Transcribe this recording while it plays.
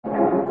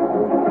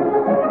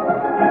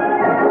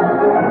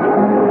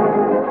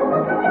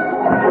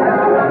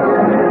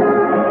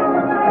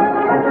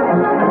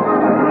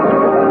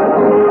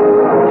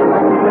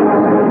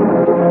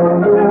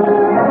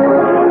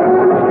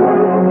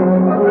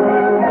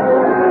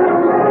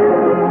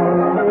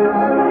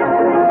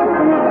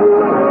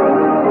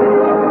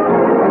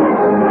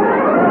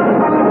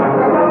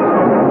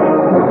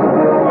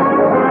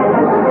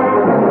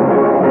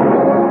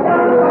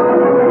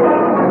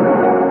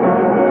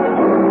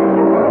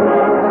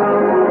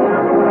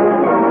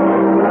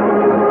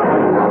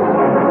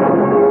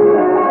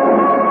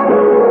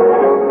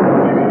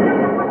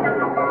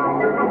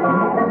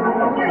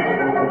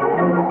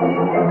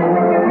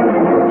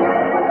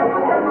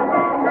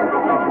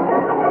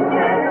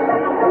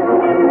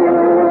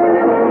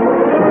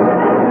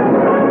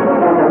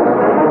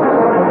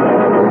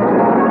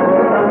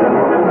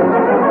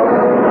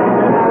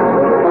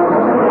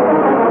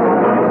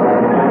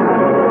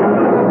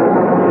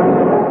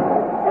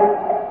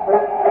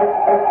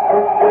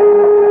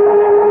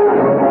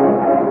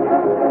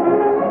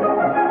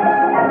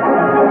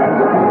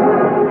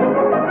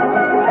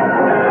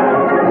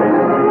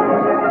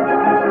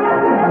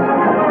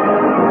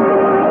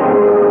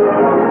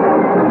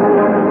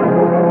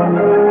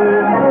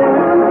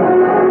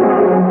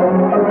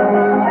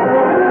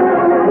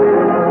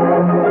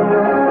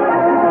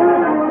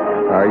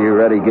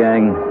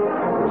Gang,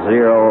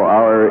 0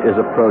 hour is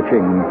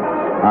approaching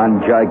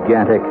on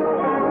gigantic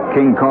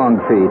King Kong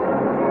feet.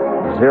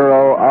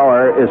 0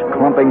 hour is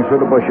clumping through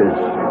the bushes.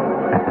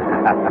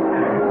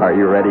 Are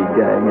you ready,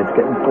 gang? It's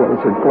getting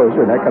closer and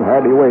closer, and I can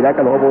hardly wait. I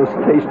can almost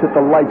taste it. The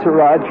lights are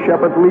on.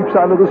 Shepard leaps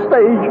onto the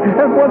stage,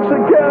 and once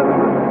again...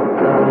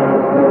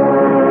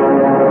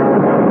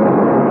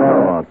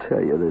 Oh, I'll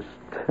tell you this.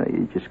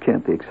 You just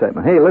can't the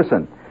excitement. Hey,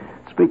 listen.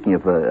 Speaking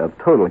of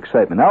total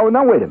excitement,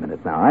 now wait a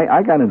minute. Now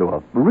I got into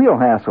a real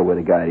hassle with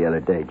a guy the other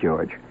day,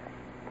 George,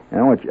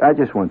 and I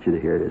just want you to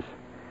hear this.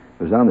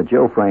 It was on the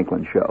Joe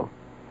Franklin show,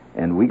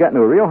 and we got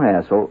into a real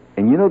hassle.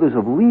 And you know, there's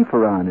a belief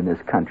around in this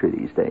country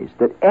these days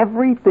that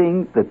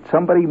everything that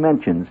somebody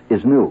mentions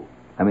is new.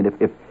 I mean,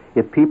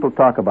 if people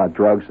talk about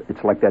drugs,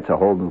 it's like that's a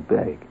whole new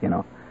bag. You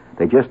know,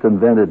 they just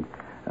invented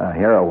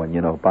heroin.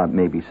 You know, about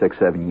maybe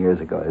 6-7 years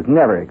ago. It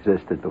never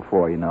existed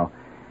before. You know,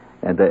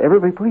 and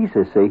everybody believes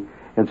this. See.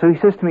 And so he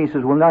says to me, he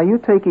says, well, now you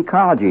take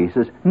ecology. He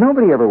says,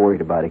 nobody ever worried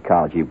about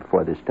ecology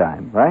before this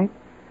time, right?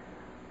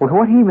 Well,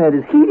 what he meant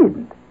is he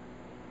didn't.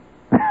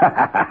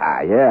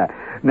 Yeah.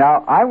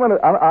 Now, I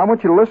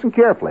want you to listen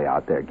carefully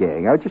out there,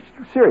 gang.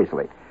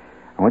 Seriously.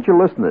 I want you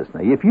to listen to this.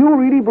 Now, if you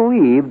really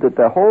believe that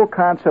the whole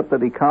concept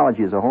of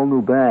ecology is a whole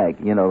new bag,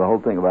 you know, the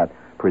whole thing about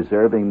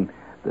preserving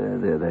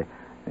the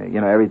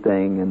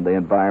everything and the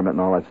environment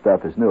and all that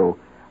stuff is new,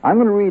 I'm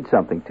going to read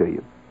something to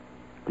you.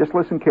 Just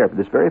listen carefully.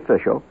 This is very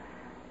official.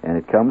 And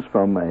it comes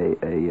from a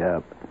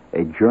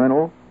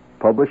journal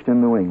published in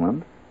New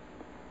England,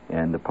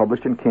 and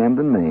published in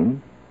Camden,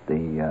 Maine.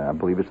 I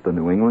believe it's the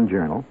New England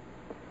Journal.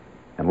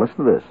 And listen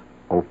to this.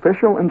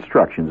 Official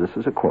instructions, this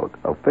is a quote,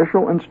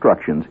 official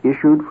instructions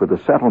issued for the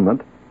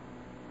settlement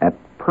at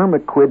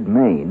Permaquid,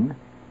 Maine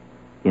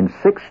in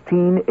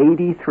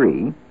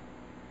 1683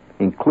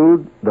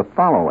 include the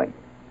following.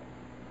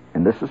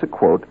 And this is a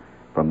quote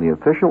from the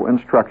official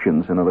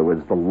instructions, in other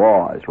words, the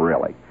laws,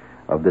 really,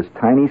 of this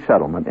tiny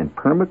settlement in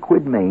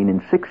Permaquid, Maine in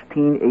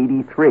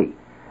 1683.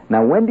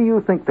 Now, when do you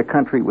think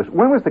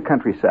when was the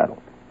country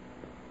settled?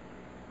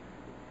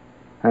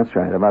 That's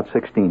right, about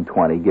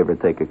 1620, give or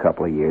take a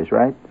couple of years,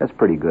 right? That's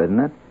pretty good, isn't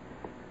it?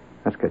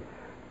 That's good.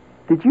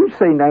 Did you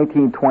say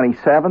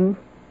 1927?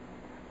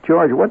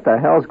 George, what the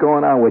hell's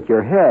going on with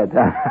your head?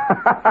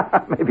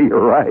 Maybe you're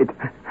right.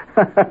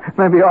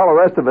 Maybe all the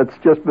rest of it's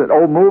just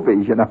old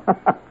movies, you know.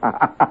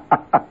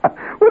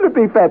 Wouldn't it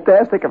be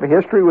fantastic if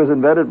history was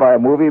invented by a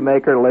movie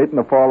maker late in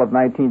the fall of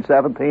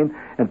 1917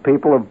 and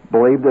people have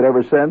believed it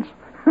ever since?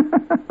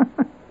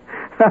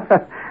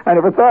 I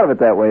never thought of it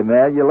that way,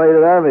 man. You laid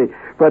it on me.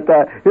 But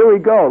here we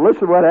go.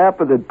 Listen what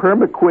happened in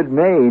Permaquid,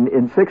 Maine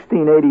in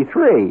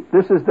 1683.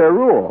 This is their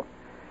rule.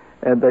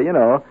 And,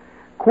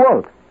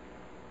 quote,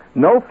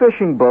 no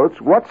fishing boats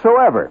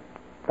whatsoever.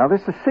 Now,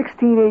 this is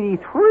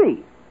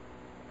 1683.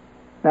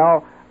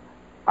 Now,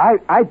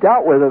 I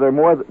doubt whether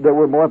there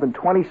were more than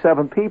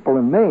 27 people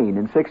in Maine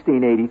in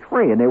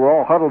 1683, and they were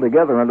all huddled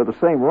together under the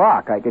same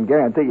rock. I can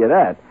guarantee you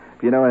that,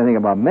 if you know anything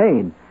about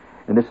Maine.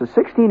 And this is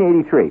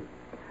 1683.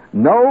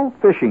 No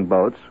fishing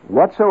boats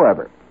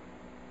whatsoever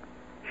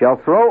shall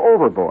throw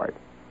overboard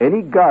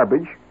any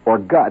garbage or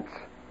guts,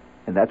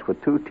 and that's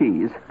with 2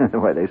 T's, the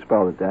way they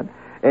spelled it then,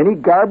 any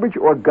garbage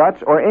or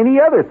guts or any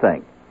other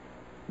thing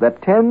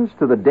that tends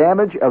to the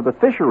damage of the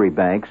fishery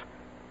banks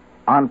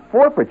on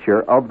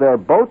forfeiture of their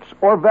boats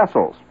or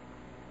vessels.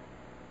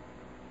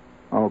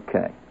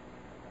 Okay.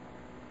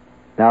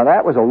 Now,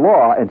 that was a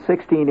law in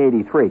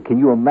 1683. Can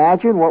you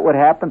imagine what would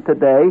happen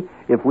today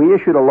if we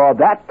issued a law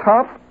that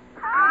tough?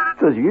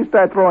 Says you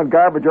start throwing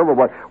garbage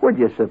overboard, we're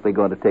just simply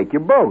going to take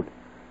your boat.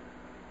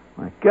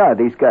 My God,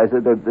 these guys,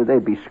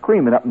 they'd be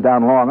screaming up and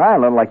down Long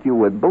Island like you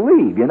wouldn't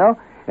believe, you know?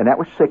 And that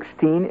was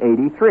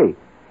 1683.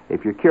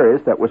 If you're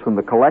curious, that was from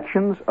the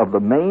collections of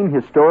the Maine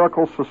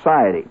Historical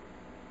Society,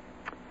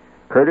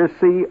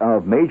 courtesy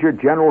of Major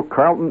General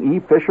Carlton E.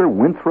 Fisher,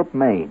 Winthrop,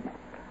 Maine.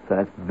 So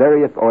that's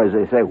or as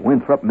they say,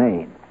 Winthrop,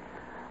 Maine.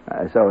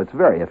 So it's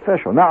very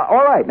official. Now,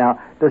 all right, now,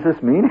 does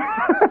this mean...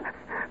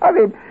 I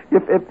mean,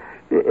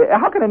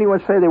 how can anyone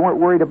say they weren't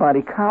worried about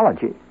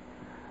ecology?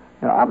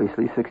 Now,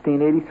 obviously,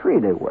 1683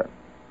 they were.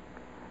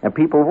 And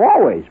people have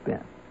always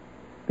been.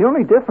 The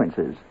only difference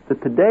is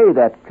that today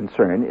that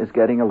concern is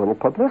getting a little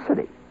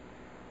publicity.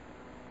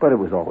 But it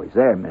was always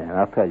there, man.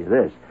 I'll tell you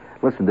this.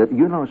 Listen,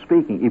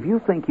 speaking, if you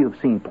think you've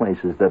seen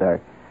places that are...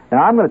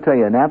 Now, I'm going to tell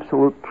you an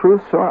absolute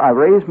truth story. I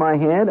raise my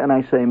hand and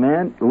I say,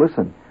 man,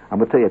 listen, I'm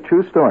going to tell you a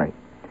true story.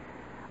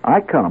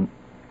 I come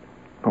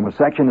from a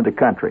section of the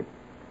country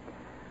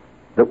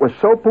that was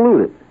so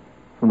polluted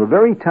from the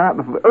very time,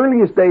 from the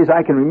earliest days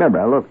I can remember,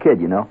 I was a little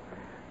kid, you know,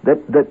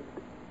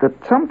 that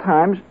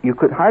sometimes you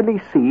could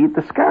hardly see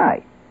the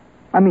sky.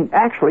 I mean,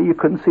 actually, you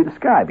couldn't see the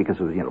sky because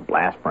it was,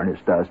 blast furnace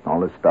dust and all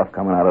this stuff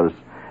coming out of us.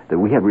 That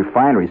we had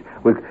refineries.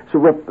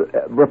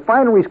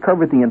 Refineries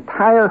covered the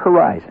entire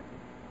horizon,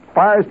 as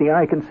far as the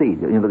eye can see.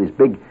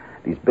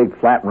 These big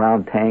flat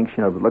round tanks,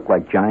 that look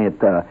like giant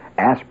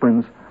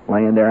aspirins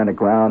laying there on the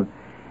ground,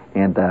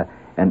 and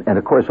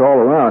of course all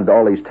around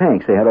all these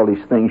tanks they had all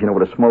these things,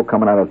 with the smoke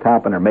coming out of the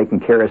top, and they're making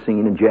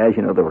kerosene and jazz,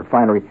 the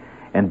refinery,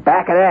 and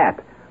back of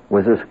that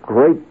was this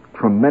great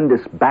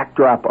tremendous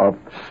backdrop of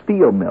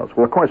steel mills.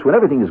 Well, of course, when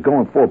everything is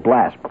going full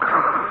blast,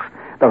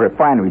 the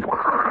refineries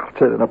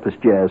setting up this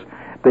jazz,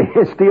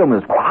 the steel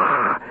mills.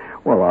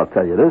 Well, I'll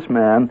tell you this,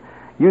 man.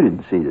 You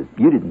didn't see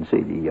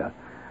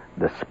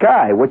the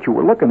sky. What you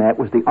were looking at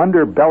was the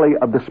underbelly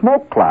of the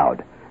smoke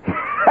cloud.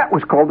 That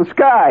was called the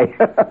sky.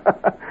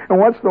 And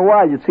once in a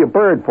while, you'd see a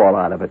bird fall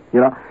out of it.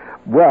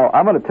 Well,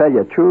 I'm going to tell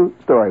you a true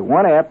story.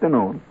 One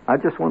afternoon, I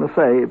just want to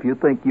say, if you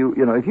think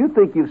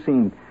you've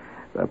seen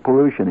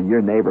pollution in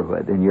your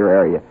neighborhood, in your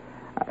area,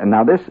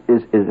 now this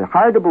is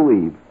hard to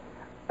believe,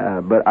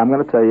 but I'm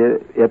going to tell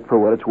you it for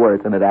what it's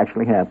worth, and it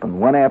actually happened.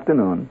 One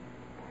afternoon,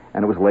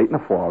 and it was late in the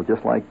fall,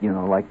 just like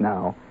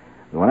now.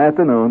 One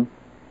afternoon,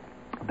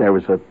 there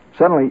was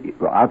suddenly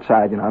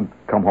outside, I'd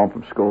come home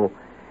from school,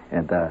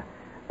 and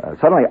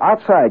suddenly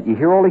outside you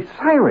hear all these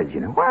sirens,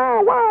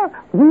 wah, wah,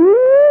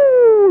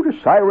 woo,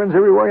 there's sirens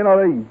everywhere,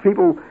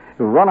 people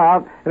run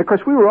out, and of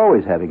course we were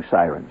always having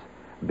sirens,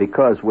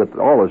 because with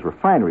all those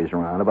refineries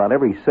around, about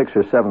every 6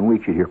 or 7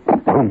 weeks you'd hear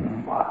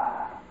boom.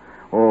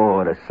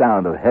 Oh, the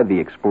sound of heavy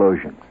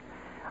explosions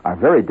are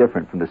very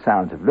different from the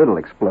sounds of little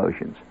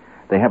explosions.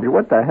 They have your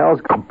what the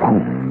hell's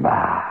boom,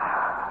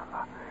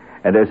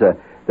 and there's a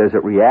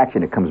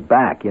reaction that comes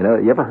back. You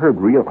ever heard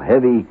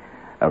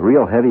a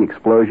real heavy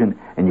explosion,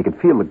 and you can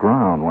feel the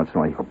ground once in a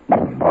while. You go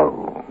boom,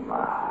 boom,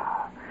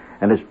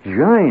 and this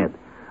giant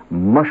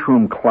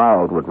mushroom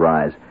cloud would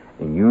rise,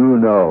 and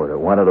that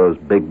one of those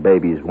big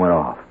babies went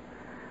off.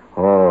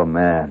 Oh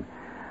man,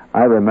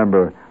 I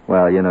remember.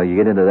 Well, you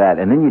get into that,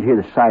 and then you'd hear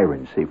the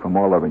sirens, see, from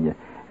all over,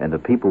 and the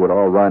people would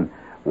all run.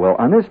 Well,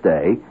 on this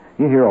day,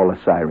 you hear all the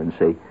sirens,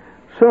 see.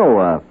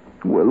 So,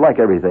 like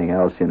everything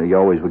else, you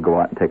always would go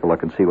out and take a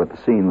look and see what the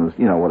scene was,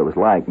 what it was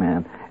like,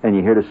 man. And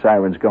you hear the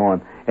sirens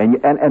going,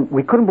 and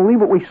we couldn't believe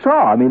what we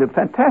saw. I mean, a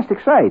fantastic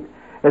sight.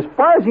 As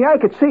far as the eye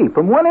could see,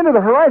 from one end of the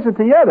horizon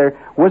to the other,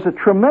 was a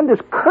tremendous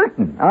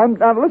curtain.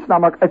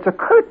 It's a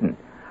curtain.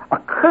 A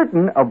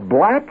curtain of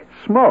black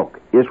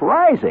smoke is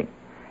rising.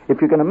 If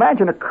you can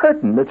imagine a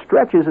curtain that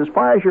stretches as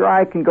far as your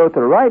eye can go to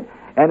the right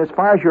and as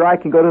far as your eye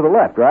can go to the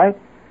left, right?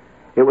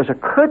 It was a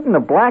curtain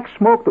of black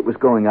smoke that was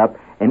going up,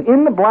 and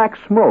in the black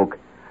smoke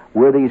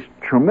were these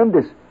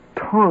tremendous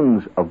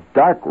tongues of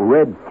dark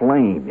red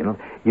flame.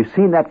 You've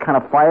seen that kind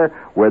of fire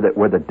where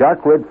the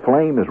dark red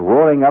flame is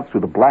roaring up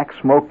through the black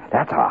smoke?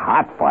 That's a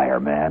hot fire,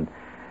 man.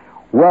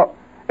 Well,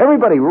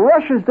 everybody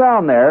rushes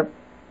down there,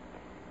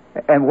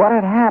 and what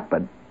had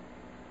happened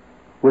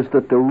was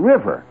that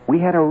we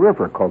had a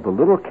river called the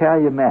Little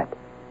Calumet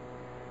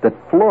that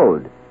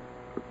flowed,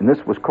 and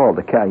this was called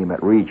the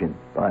Calumet region,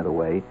 by the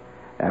way,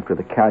 after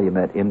the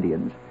Calumet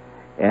Indians,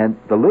 and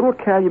the Little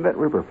Calumet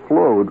River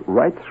flowed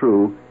right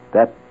through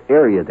that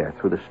area there,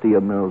 through the steel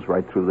mills,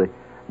 right through the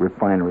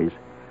refineries.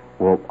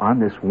 Well, on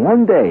this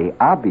one day,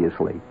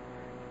 obviously,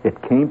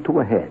 it came to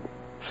a head.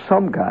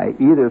 Some guy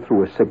either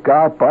threw a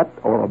cigar butt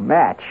or a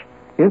match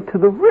into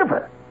the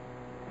river,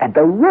 and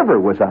the river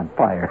was on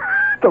fire.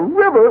 The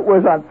river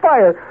was on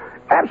fire,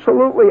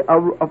 absolutely,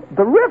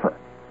 the river.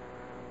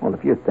 Well,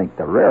 if you think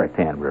the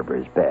Raritan River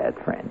is bad,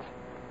 friends,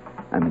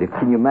 I mean,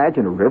 can you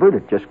imagine a river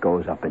that just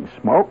goes up in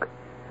smoke?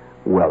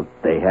 Well,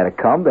 they had to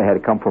come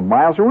from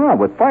miles around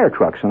with fire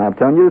trucks, and I'm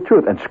telling you the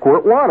truth, and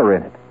squirt water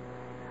in it.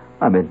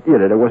 I mean,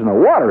 there wasn't no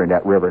water in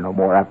that river no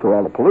more after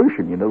all the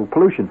pollution. The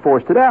pollution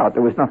forced it out.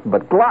 There was nothing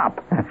but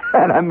glop.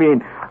 And I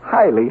mean,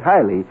 highly,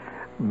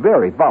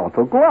 very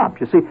volatile glop,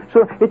 you see.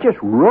 So it just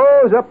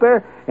rose up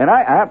there, and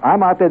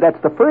I'm out there.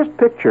 That's the first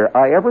picture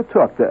I ever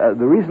took. The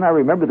reason I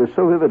remember this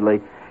so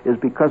vividly is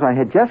because I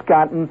had just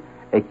gotten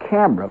a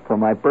camera for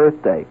my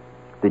birthday.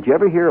 Did you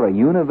ever hear of a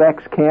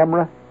Univex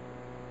camera?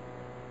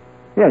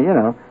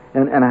 Yeah,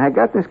 and I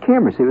got this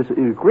camera. See, it was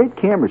a great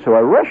camera. So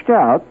I rushed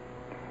out,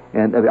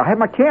 and I had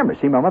my camera.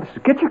 See, my mother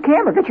said, get your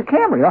camera,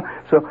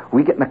 So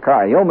we get in the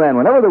car. The old man,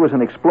 whenever there was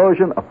an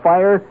explosion, a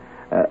fire,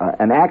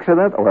 an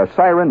accident, or a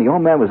siren, the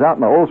old man was out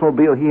in the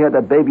Oldsmobile. He had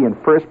that baby in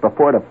first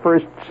before the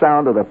first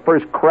sound of the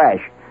first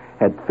crash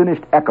had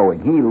finished echoing.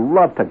 He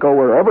loved to go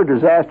wherever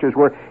disasters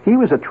were. He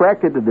was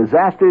attracted to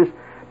disasters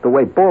the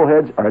way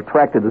bullheads are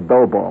attracted to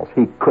dough balls.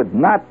 He could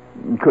not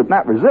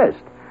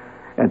resist.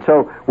 And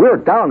so we were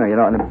down there,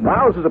 and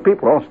thousands of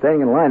people all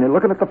staying in line and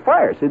looking at the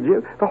fire. See,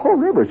 the whole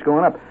river's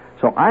going up.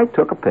 So I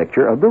took a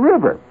picture of the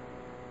river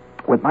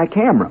with my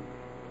camera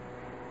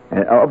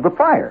of the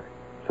fire.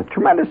 It's a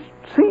tremendous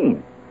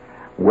scene.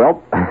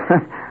 Well,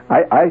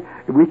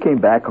 we came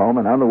back home,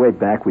 and on the way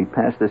back, we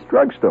passed this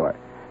drugstore.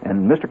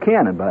 And Mr.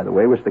 Cannon, by the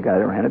way, was the guy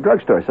that ran a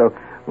drugstore. So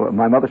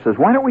my mother says,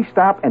 why don't we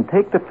stop and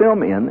take the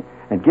film in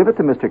and give it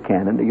to Mr.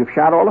 Cannon? You've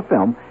shot all the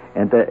film,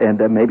 and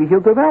maybe he'll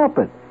develop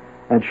it.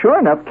 And sure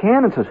enough,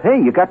 Cannon says, hey,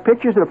 you got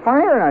pictures of the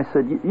fire? And I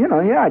said,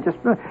 yeah, I just...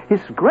 He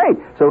says, great.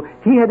 So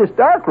he had his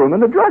dark room in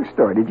the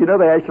drugstore. Did you know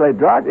they actually had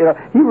dark...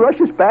 he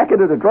rushes back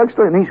into the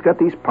drugstore, and he's got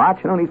these pots,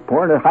 and he's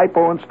pouring the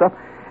hypo and stuff.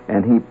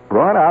 And he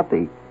brought out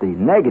the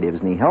negatives,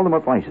 and he held them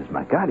up, and he says,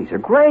 my God, these are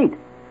great.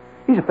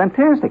 These are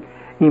fantastic.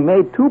 He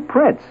made 2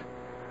 prints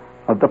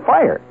of the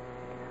fire.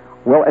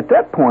 Well, at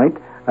that point,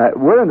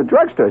 we're in the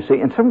drugstore, see,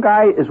 and some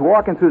guy is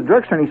walking through the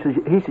drugstore, and he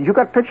says, you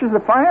got pictures of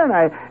the fire?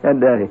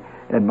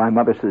 And my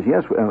mother says,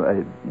 yes,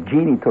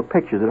 Jeannie took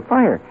pictures of the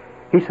fire.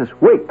 He says,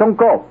 wait, don't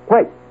go.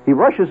 Wait. He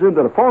rushes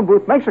into the phone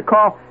booth, makes a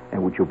call,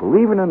 and would you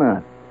believe it or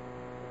not,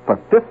 for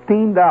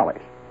 $15,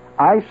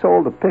 I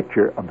sold a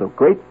picture of the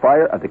great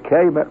fire of the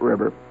Calumet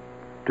River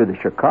to the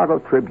Chicago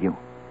Tribune.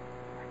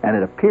 And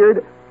it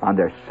appeared on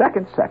their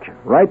second section,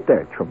 right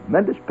there.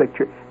 Tremendous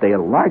picture. They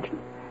enlarged it,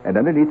 and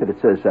underneath it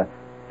says,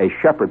 a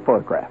Shepard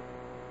photograph.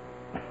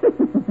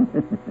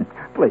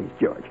 Please,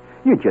 George,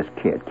 you just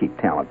can't keep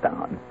talent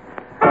down.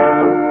 So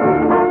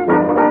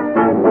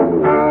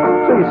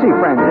you see,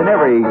 friends, in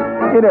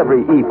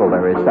every evil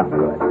there is some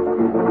good.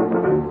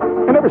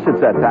 And ever since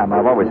that time,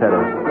 I've always had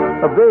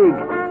a vague...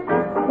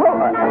 Well,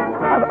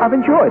 I've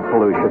enjoyed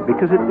Fallujah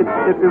because it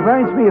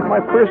reminds me of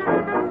my first,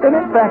 and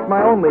in fact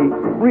my only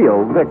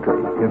real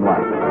victory in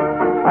life.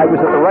 I was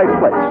at the right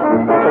place,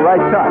 at the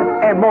right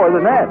time, and more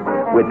than that,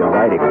 with the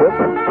right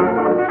equipment.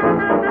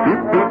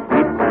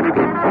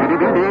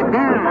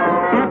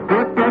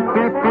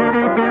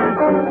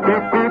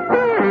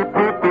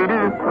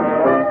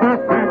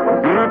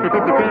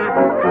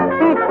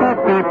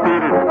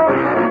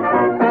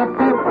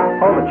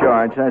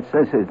 George,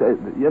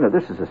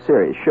 this is a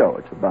serious show.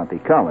 It's about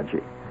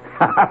ecology.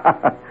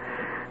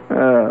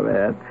 Oh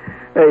man,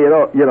 hey,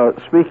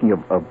 speaking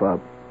of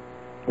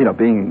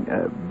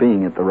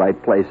being at the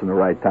right place in the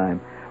right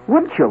time,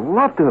 wouldn't you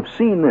love to have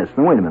seen this?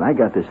 Now wait a minute, I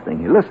got this thing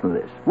here. Listen to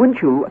this.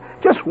 Wouldn't you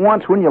just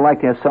once? Wouldn't you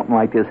like to have something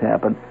like this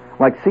happen?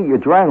 Like, see, you're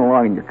driving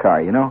along in your car,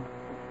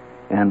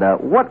 and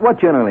what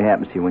generally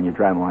happens to you when you're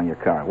driving along in your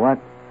car? What?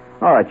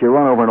 All right, you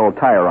run over an old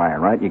tire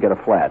iron, right? You get a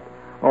flat.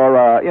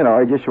 Or,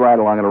 you just ride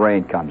along and the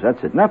rain comes.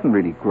 That's it. Nothing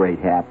really great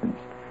happens.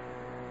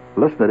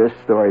 Listen to this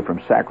story from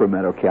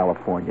Sacramento,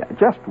 California.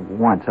 Just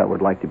once I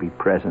would like to be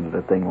present at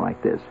a thing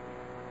like this.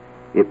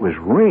 It was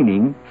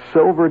raining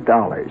silver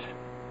dollars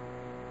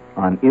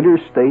on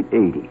Interstate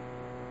 80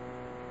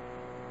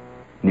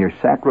 near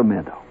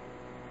Sacramento.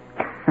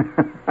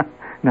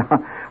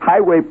 Now,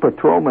 Highway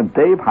Patrolman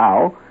Dave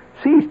Howe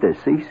sees this.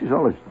 He sees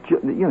all this,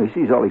 he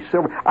sees all these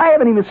silver. I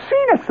haven't even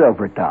seen a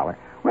silver dollar.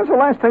 When's the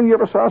last time you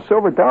ever saw a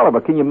silver dollar?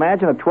 But can you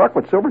imagine a truck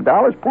with silver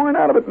dollars pouring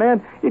out of it,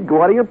 man? You'd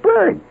go out of your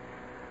bird.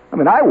 I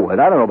mean, I would.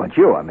 I don't know about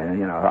you. I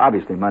mean,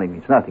 obviously money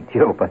means nothing to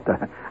you, but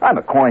I'm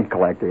a coin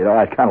collector,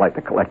 I kind of like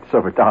to collect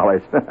silver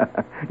dollars.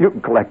 You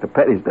can collect the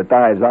pennies, the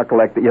dimes. I'll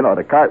collect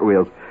the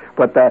cartwheels.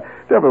 But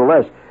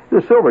nevertheless,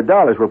 the silver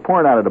dollars were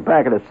pouring out of the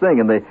back of this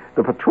thing, and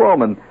the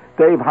patrolman,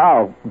 Dave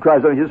Howe,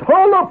 drives up and he says,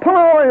 hold up, pull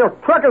over, your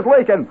truck is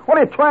leaking. What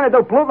are you trying to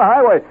do, pollute the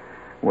highway?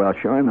 Well,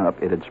 sure enough,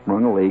 it had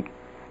sprung a leak.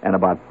 And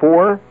about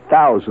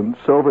 4,000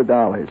 silver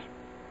dollars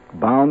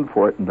bound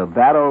for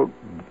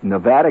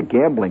Nevada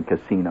gambling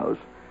casinos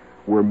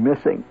were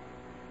missing.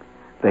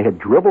 They had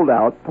dribbled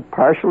out the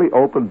partially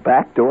open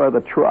back door of the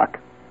truck.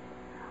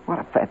 What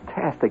a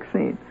fantastic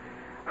scene.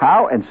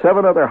 Howe and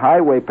 7 other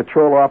highway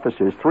patrol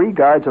officers, 3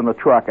 guards on the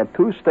truck, and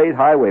 2 state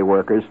highway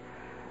workers,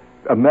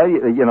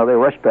 immediately, they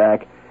rushed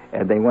back,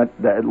 and they went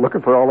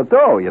looking for all the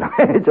dough,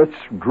 It just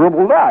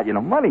dribbled out.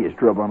 Money is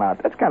dribbling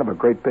out. That's kind of a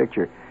great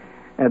picture.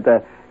 And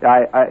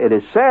it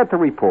is sad to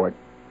report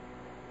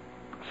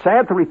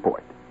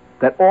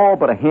that all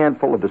but a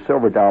handful of the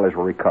silver dollars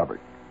were recovered.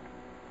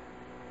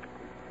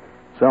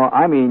 So,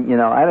 I mean,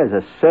 that is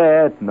a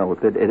sad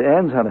note. It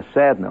ends on a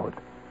sad note.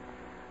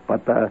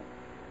 But,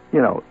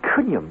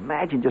 couldn't you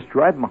imagine just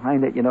driving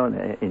behind it,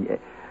 and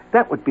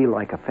that would be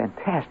like a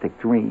fantastic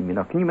dream,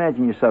 Can you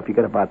imagine yourself, you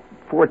got about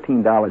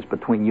 $14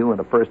 between you and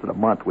the first of the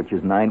month, which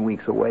is 9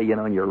 weeks away,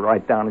 and you're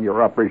right down in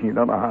your uppers, and you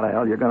don't know how the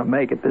hell you're going to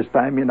make it this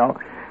time,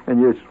 and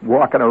you're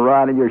walking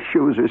around and your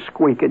shoes are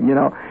squeaking,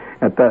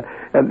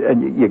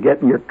 and you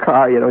get in your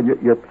car,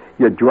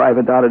 you're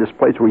driving down to this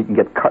place where you can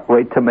get cut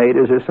rate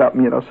tomatoes or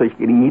something, so you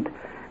can eat,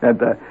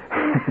 and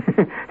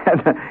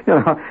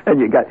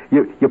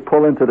you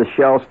pull into the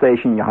Shell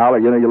station, you holler,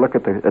 you look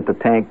at the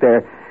tank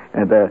there,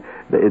 and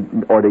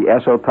or the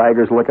Esso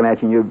Tiger's looking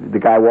at you, and the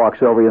guy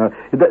walks over,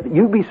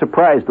 you'd be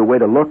surprised the way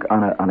to look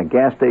on a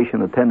gas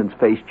station attendant's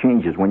face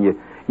changes when you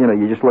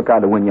just look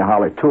out the window, you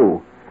holler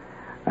tool.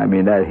 I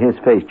mean, his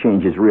face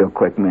changes real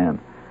quick, man.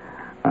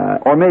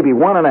 Or maybe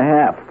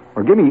 1.5,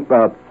 or give me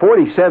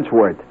 40 cents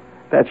worth.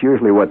 That's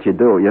usually what you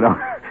do,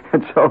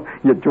 And so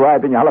you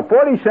drive and you holler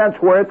 40 cents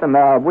worth, and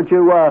would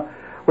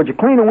you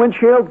clean the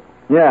windshield?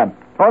 Yeah.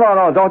 Oh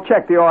no, don't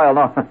check the oil.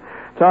 No,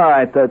 it's all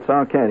right. That's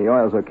okay. The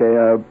oil's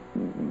okay.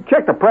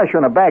 Check the pressure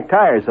on the back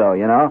tires, though.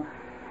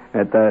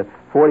 at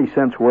 40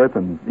 cents worth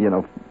and,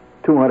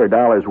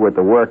 $200 worth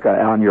of work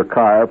on your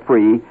car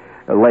free.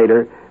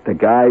 Later, the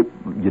guy,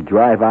 you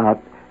drive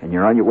out, and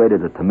you're on your way to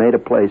the tomato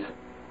place,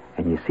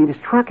 and you see this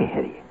truck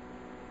ahead of you.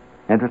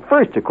 And at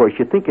first, of course,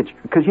 you think it's...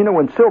 Because, you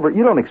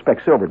don't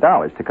expect silver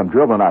dollars to come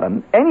dribbling out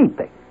of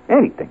anything,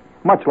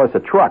 much less a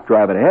truck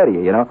driving ahead of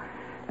you,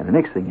 And the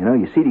next thing you know,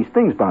 you see these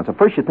things bouncing.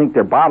 First, you think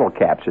they're bottle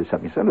caps or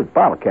something. You say, there's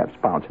bottle caps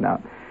bouncing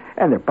out.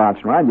 And they're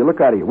bouncing around. You look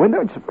out of your window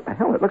and say, what the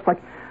hell? It looks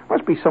like...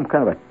 Must be some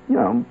kind of a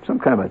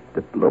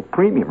little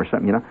premium or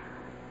something,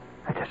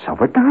 That's a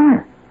silver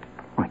dollar.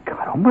 My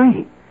God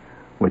almighty.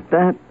 With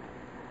that,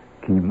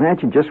 can you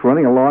imagine just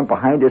running along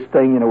behind this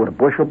thing, with a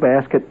bushel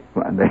basket?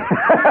 And they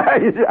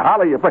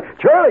holler your friend,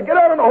 Charlie, get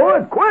out of the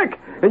hood, quick!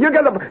 And you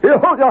get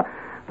the...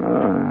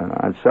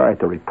 I'm sorry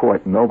to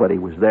report, nobody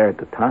was there at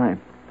the time.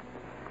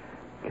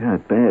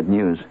 God, bad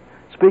news.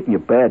 Speaking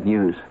of bad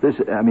news, this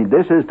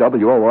is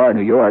WOR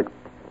New York.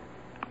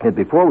 And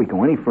before we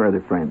go any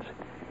further, friends,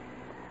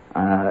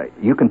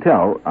 you can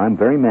tell I'm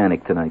very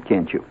manic tonight,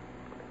 can't you?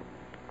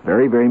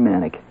 Very, very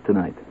manic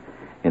tonight.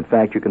 In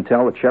fact, you can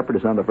tell that Shepard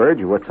is on the verge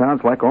of what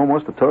sounds like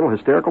almost a total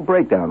hysterical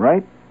breakdown,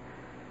 right?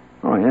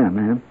 Oh, yeah,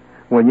 man.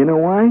 Well, you know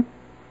why?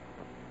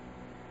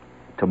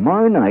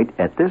 Tomorrow night,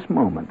 at this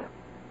moment,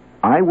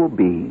 I will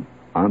be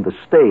on the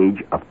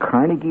stage of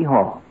Carnegie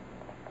Hall.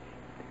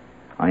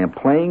 I am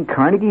playing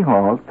Carnegie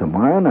Hall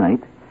tomorrow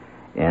night,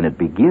 and it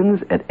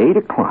begins at 8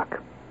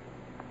 o'clock.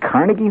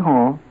 Carnegie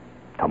Hall,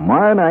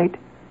 tomorrow night,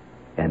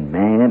 and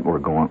man,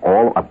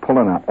 I'm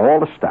pulling out all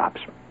the stops.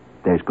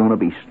 There's going to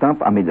be stuff,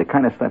 the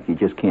kind of stuff you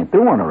just can't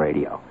do on the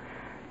radio.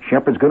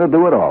 Shepard's going to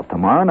do it all.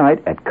 Tomorrow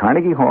night at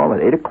Carnegie Hall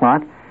at 8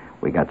 o'clock,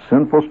 we got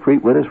Sinful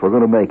Street with us. We're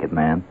going to make it,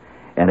 man.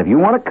 And if you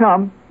want to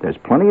come, there's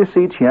plenty of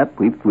seats yet.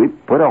 We've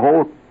put a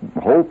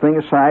whole thing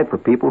aside for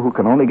people who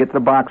can only get to the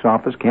box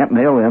office, can't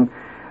mail in.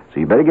 So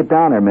you better get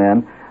down there,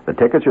 man. The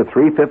tickets are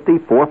 $350,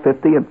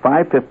 $450, and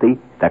 $550.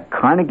 The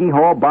Carnegie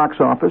Hall box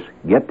office.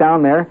 Get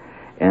down there.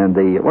 And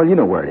you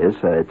know where it is.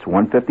 It's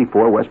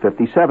 154 West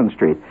 57th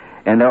Street.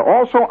 And they're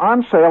also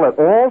on sale at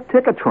all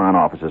Ticketron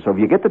offices. So if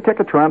you get the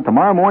Ticketron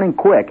tomorrow morning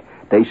quick,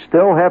 they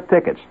still have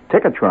tickets.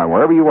 Ticketron,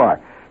 wherever you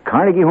are.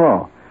 Carnegie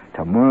Hall,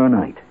 tomorrow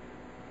night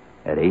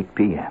at 8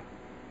 p.m.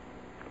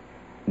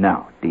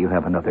 Now, do you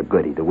have another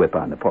goodie to whip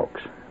on the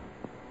folks?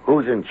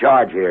 Who's in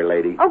charge here,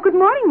 lady? Oh, good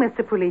morning,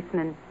 Mr.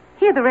 Policeman.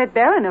 Here, the Red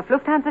Baron of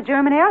Lufthansa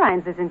German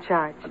Airlines is in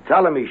charge.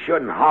 Tell him he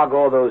shouldn't hog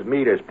all those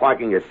meters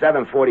parking a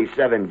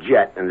 747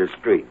 jet in the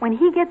street. When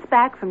he gets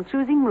back from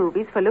choosing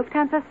movies for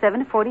Lufthansa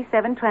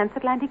 747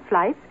 transatlantic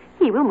flights,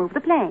 he will move the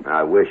plane.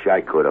 I wish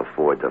I could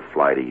afford to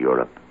fly to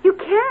Europe. You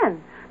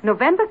can.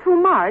 November through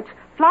March,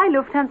 fly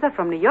Lufthansa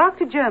from New York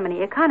to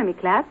Germany economy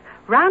class,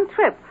 round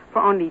trip,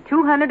 for only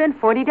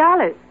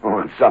 $240.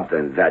 On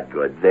something that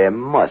good, there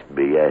must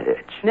be a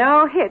hitch.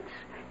 No hitch.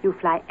 You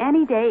fly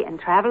any day and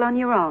travel on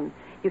your own.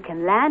 You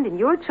can land in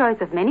your choice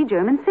of many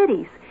German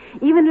cities,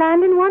 even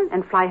land in one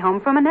and fly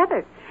home from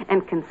another,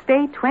 and can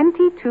stay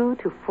 22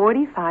 to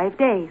 45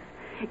 days.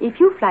 If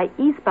you fly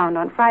eastbound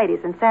on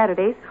Fridays and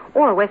Saturdays,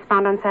 or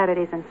westbound on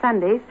Saturdays and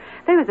Sundays,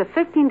 there is a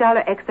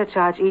 $15 extra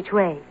charge each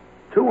way.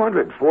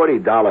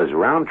 $240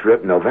 round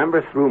trip,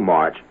 November through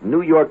March,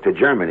 New York to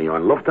Germany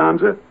on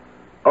Lufthansa?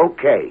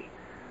 Okay.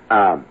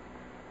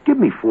 Give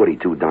me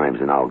 42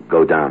 dimes and I'll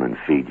go down and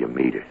feed your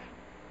meters.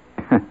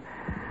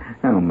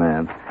 Oh,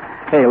 man.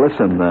 Hey,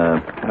 listen,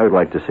 I would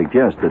like to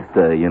suggest that,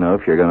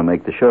 if you're going to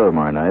make the show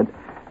tomorrow night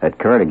at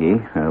Carnegie,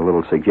 a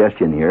little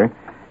suggestion here,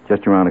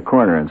 just around the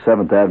corner on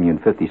 7th Avenue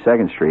and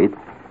 52nd Street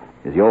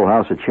is the Old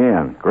House of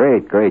Chan.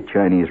 Great, great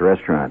Chinese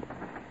restaurant.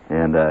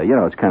 And,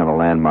 it's kind of a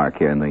landmark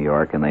here in New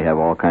York, and they have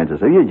all kinds of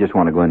stuff. You just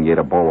want to go and get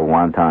a bowl of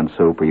wonton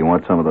soup, or you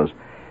want some of those.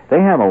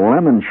 They have a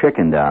lemon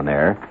chicken down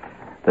there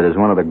that is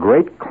one of the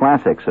great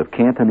classics of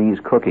Cantonese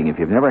cooking. If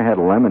you've never had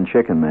a lemon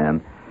chicken,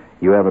 man,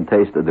 you haven't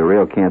tasted the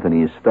real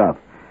Cantonese stuff.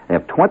 They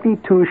have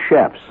 22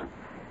 chefs,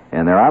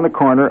 and they're on the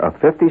corner of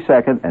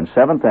 52nd and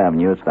 7th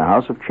Avenue. It's the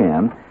House of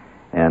Chan,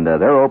 and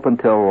they're open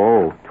till,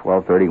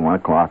 12:30, 1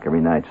 o'clock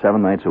every night,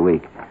 7 nights a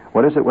week.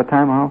 What is it? What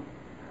time, Hal?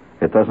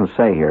 It doesn't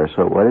say here,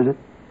 so what is it?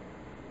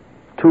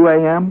 2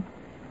 a.m.?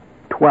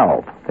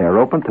 12. They are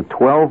open to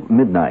 12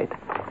 midnight.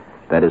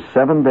 That is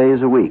 7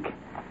 days a week,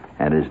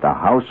 and it is the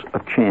House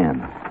of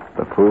Chan.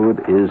 The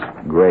food is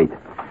great.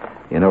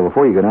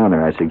 Before you go down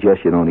there, I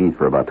suggest you don't eat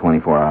for about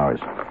 24 hours.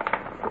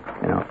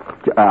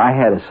 I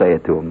had to say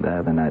it to him the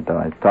other night, though.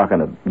 I was talking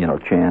to,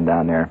 Chan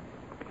down there,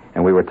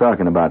 and we were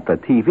talking about the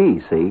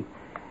TV, see?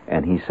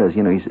 And he says,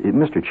 he's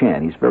Mr.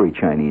 Chan, he's very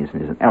Chinese,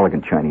 and he's an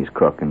elegant Chinese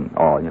cook and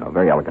all,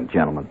 very elegant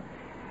gentleman.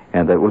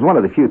 And it was one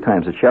of the few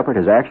times that Shepard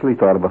has actually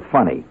thought of a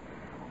funny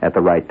at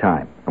the right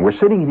time. And we're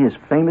sitting in his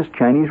famous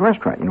Chinese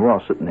restaurant. We're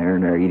all sitting there,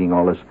 and they're eating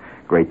all this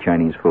great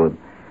Chinese food.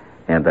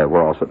 And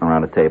we're all sitting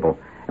around the table.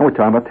 And we're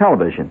talking about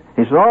television.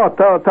 He says,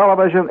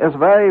 television is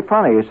very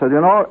funny. He said,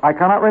 I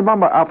cannot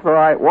remember after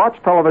I watch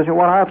television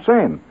what I have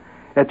seen.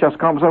 It just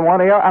comes in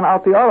one ear and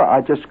out the other.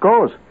 It just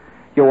goes.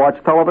 You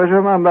watch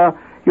television and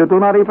you do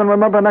not even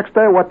remember next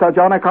day what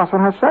Johnny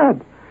Carson has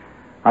said.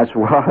 I said,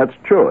 well, that's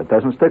true. It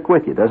doesn't stick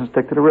with you. It doesn't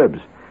stick to the ribs,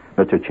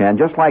 Mr. Chen,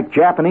 just like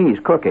Japanese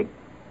cooking.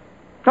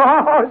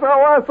 Oh,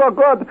 that's so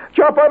good.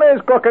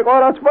 Japanese cooking. Oh,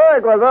 that's very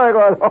good, very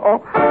good.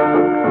 Oh.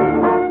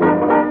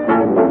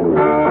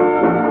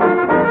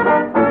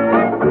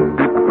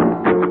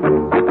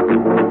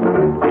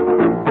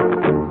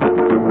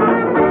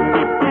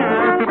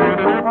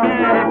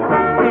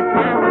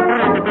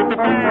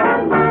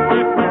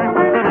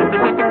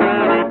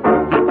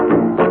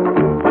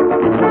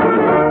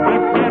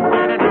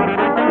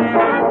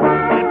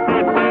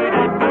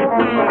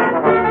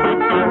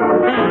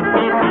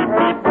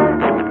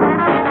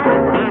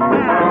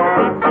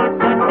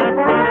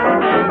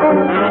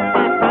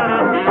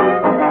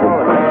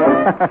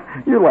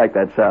 You like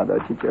that sound,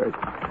 don't you, George?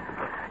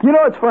 You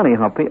know, it's funny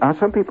how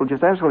some people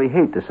just absolutely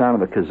hate the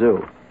sound of a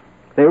kazoo.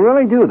 They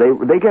really do.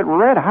 They get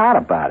red hot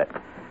about it.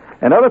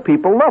 And other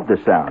people love the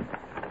sound.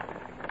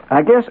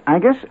 I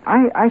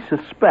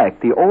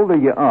suspect the older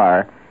you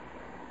are,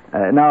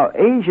 now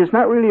age is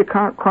not really a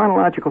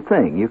chronological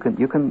thing. You can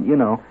you can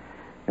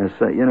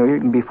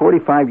be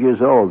 45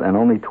 years old and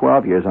only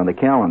 12 years on the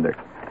calendar.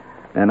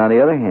 And on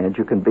the other hand,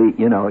 you can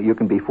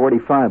be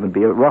 45 and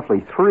be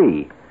roughly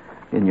 3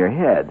 in your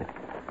head.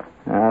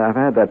 I've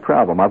had that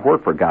problem. I've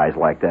worked for guys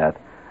like that.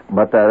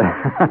 But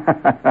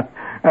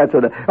that's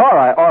it. All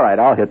right.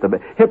 I'll hit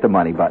the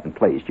money button,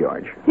 please,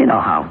 George. You know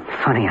how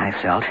funny I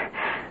felt.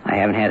 I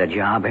haven't had a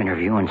job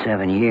interview in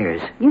 7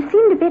 years. You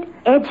seemed a bit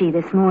edgy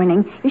this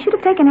morning. You should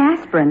have taken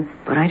aspirin.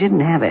 But I didn't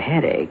have a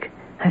headache.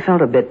 I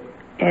felt a bit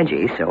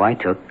edgy, so I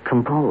took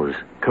Compose.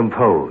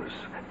 Compose,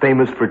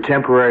 famous for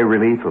temporary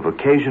relief of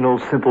occasional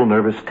simple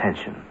nervous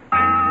tension.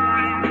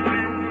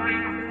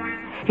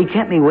 He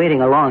kept me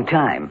waiting a long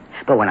time,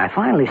 but when I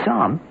finally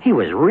saw him, he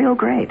was real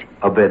great.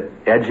 A bit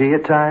edgy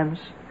at times?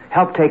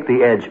 Help take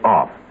the edge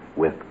off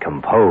with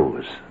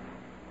Compose.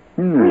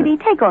 Sweetie,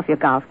 take off your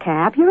golf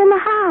cap. You're in the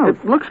house.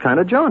 It looks kind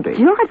of jaunty.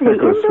 Jaunty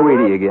indoors?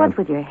 Sweetie again. What's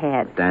with your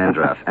head?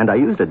 Dandruff. And I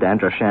used a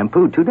dandruff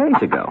shampoo 2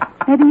 days ago.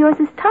 Maybe yours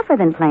is tougher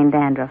than plain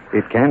dandruff.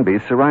 It can be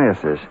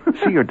psoriasis.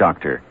 See your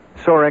doctor.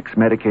 Sorex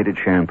medicated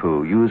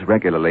shampoo used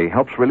regularly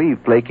helps relieve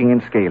flaking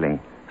and scaling.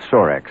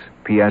 Sorex.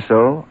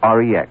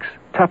 P-S-O-R-E-X.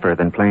 Tougher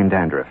than plain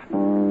dandruff.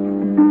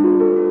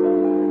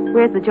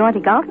 Where's the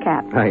jaunty golf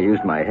cap? I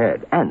used my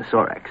head and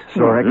Sorex.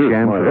 Sorex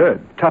shampoo.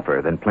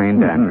 Tougher than plain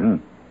dandruff.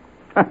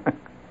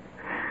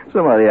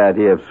 Some of the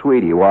idea of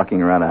Sweetie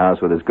walking around the house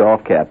with his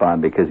golf cap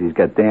on because he's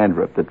got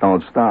dandruff that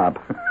don't stop.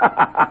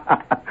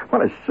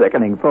 What a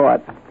sickening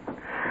thought.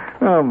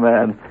 Oh,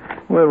 man.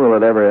 When will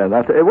it ever end?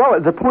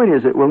 Well, the point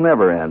is it will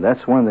never end.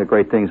 That's one of the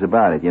great things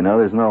about it, you know.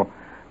 There's no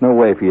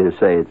way for you to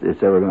say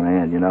it's ever going to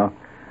end, you know.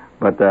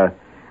 But,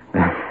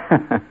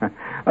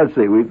 let's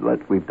see.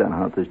 We've done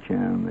Hunter's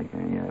Channel.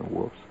 Yeah,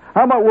 Wolf's.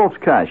 How about Wolf's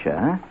Kasha,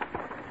 huh?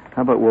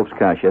 How about Wolf's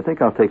Kasha? I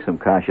think I'll take some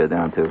Kasha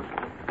down to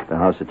the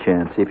House of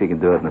Chan. See if he can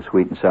do it in the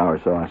sweet and sour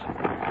sauce.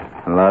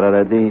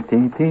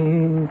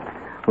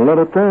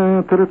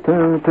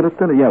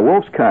 Yeah,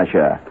 Wolf's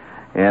Kasha.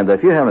 And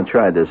if you haven't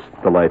tried this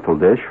delightful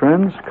dish,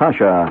 friends,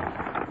 Kasha.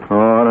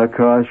 Oh,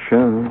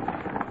 Kasha.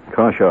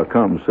 Kasha,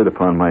 come sit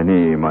upon my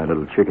knee, my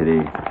little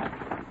chickadee,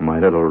 my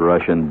little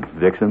Russian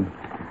vixen.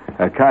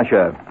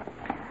 Kasha.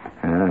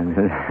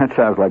 That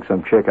sounds like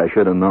some chick I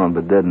should have known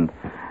but didn't.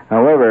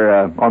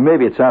 However, or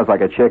maybe it sounds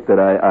like a chick that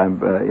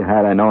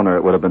had I known her,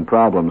 it would have been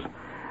problems.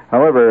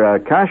 However,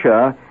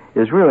 Kasha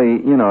is really,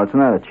 it's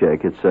not a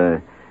chick.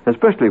 It's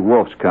especially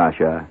Wolf's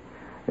Kasha.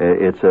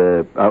 It's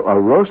a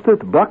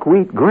roasted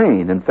buckwheat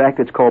grain. In fact,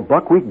 it's called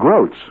buckwheat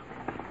groats.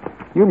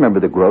 You remember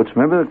the groats.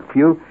 Remember a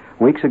few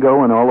weeks ago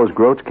when all those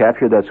groats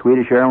captured that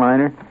Swedish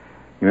airliner?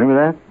 You remember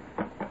that?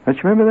 Don't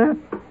you remember that?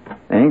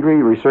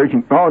 Angry,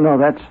 resurging. Oh, no,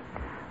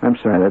 I'm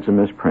sorry, that's a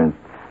misprint.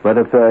 But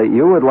if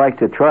you would like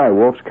to try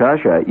Wolf's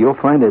Kasha, you'll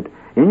find it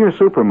in your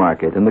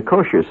supermarket in the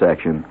kosher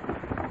section.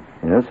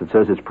 Yes, it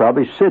says it's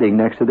probably sitting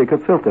next to the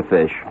gefilte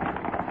fish.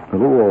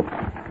 Little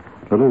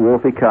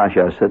Wolfie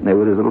Kasha sitting there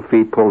with his little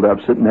feet pulled up,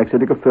 sitting next to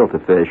the gefilte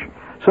fish.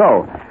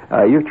 So,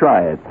 you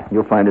try it.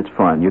 You'll find it's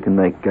fun. You can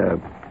make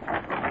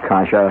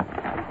Kasha,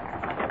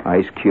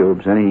 ice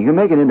cubes, you can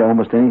make it into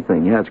almost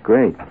anything. Yeah, it's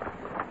great.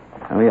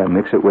 Oh yeah,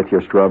 mix it with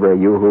your strawberry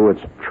yoo-hoo.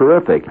 It's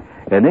terrific.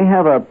 And they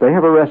have a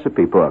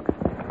recipe book.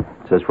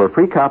 It says for a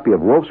free copy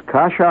of Wolf's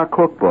Kasha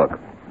cookbook,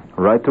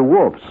 write to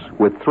Wolf's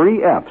with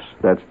 3 F's.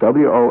 That's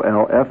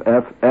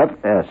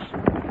W-O-L-F-F-F-S.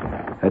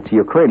 That's the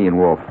Ukrainian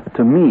Wolf.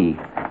 To me.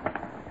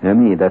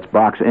 M-E. That's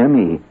box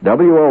M-E.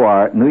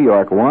 W-O-R, New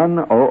York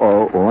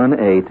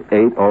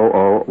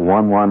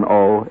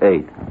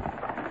 10018-800-1108.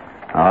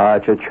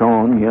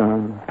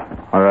 Achachonya,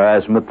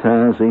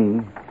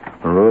 Razmatazi,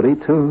 Rudy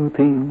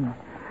Tootie.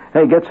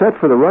 Hey, get set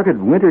for the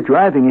rugged winter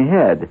driving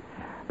ahead.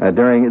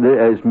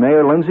 Is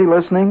Mayor Lindsay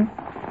listening?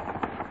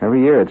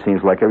 Every year it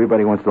seems like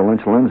everybody wants to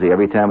lynch Lindsay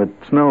every time it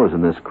snows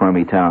in this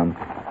crummy town.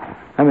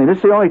 I mean, this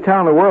is the only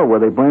town in the world where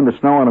they blame the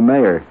snow on a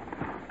mayor.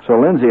 So,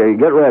 Lindsay,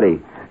 get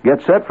ready.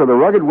 Get set for the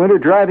rugged winter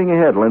driving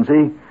ahead,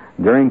 Lindsay,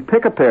 during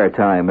pick-a-pair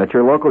time at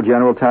your local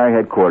General Tire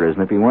headquarters.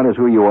 And if he wonders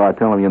who you are,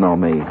 tell him you know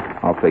me.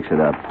 I'll fix it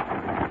up.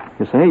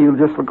 You say, hey, you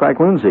just look like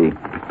Lindsay.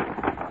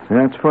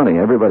 That's funny.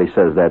 Everybody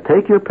says that.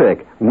 Take your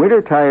pick. Winter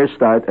tires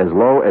start as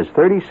low as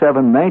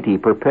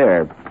 $37.90 per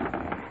pair,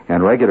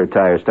 and regular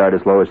tires start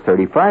as low as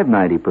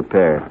 $35.90 per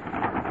pair.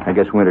 I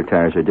guess winter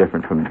tires are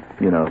different from,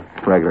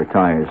 regular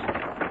tires.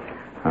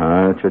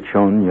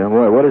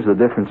 Boy, what is the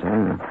difference? I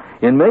don't know.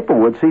 In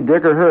Maplewood, see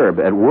Dicker Herb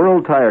at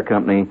World Tire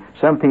Company,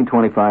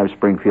 1725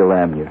 Springfield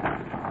Avenue.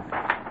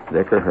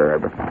 Dicker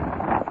Herb.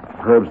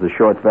 Herb's the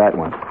short, fat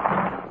one.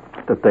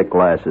 The thick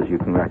glasses, you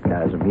can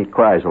recognize him. He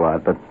cries a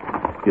lot, but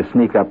you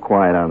sneak up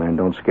quiet on there and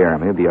don't scare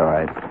him. He'll be all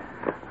right.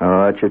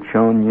 I'm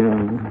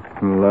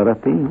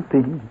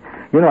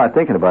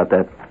thinking about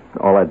that,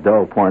 all that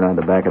dough pouring on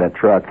the back of that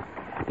truck.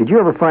 Did you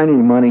ever find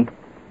any money?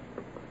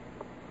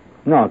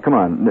 No, come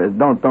on,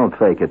 don't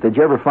fake it. Did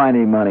you ever find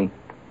any money?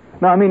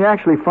 No, I mean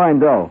actually find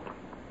dough.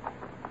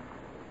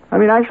 I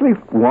mean actually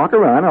walk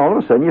around, and all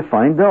of a sudden you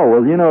find dough.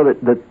 Well, you know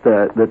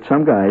that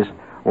some guys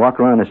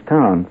walk around this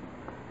town,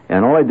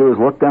 and all they do is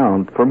look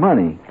down for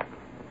money.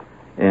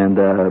 And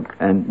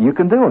you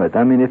can do it.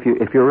 I mean, if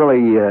you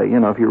really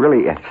if you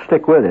really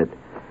stick with it,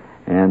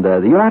 and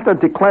you don't have to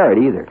declare it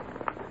either.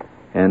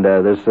 And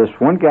there's this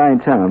one guy in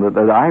town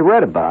that I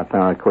read about.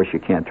 Now, of course, you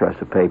can't trust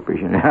the papers.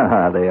 You know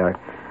how they are.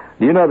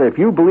 Do you know that if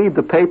you believe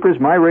the papers,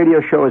 my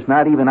radio show is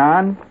not even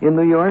on in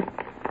New York?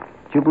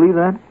 Do you believe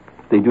that?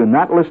 They do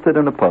not list it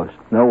in the Post.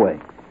 No way.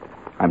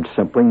 I'm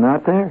simply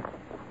not there.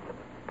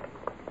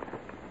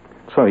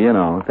 So,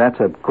 that's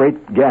a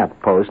great gap,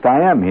 Post.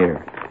 I am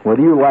here.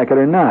 Whether you like it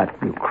or not,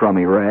 you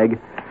crummy rag,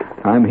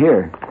 I'm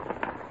here.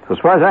 So as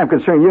far as I'm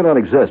concerned, you don't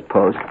exist,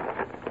 Post.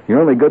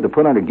 You're only good to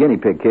put under guinea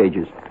pig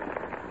cages.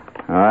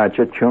 And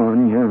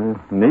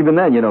even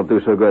then, you don't do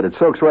so good. It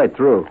soaks right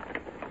through.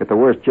 Get the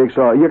worst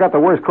jigsaw. You got the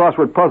worst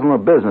crossword puzzle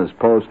in the business,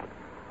 Post.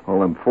 All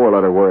them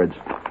four-letter words.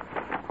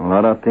 And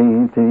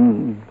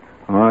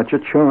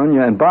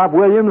Bob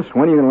Williams,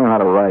 when are you going to learn how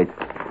to write?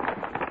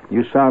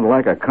 You sound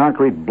like a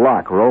concrete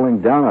block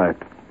rolling down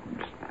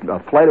a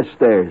flight of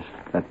stairs.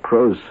 That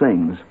prose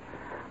sings.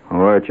 He's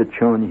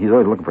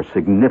always looking for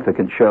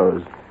significant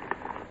shows.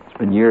 It's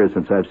been years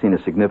since I've seen a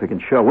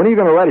significant show. When are you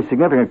going to write a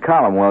significant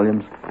column,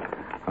 Williams?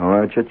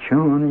 How's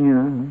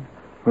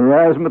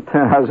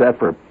that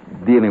for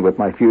dealing with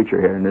my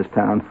future here in this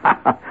town?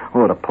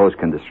 The Post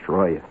can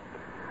destroy you.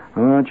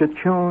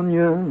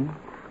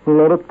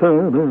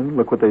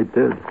 Look what they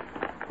did.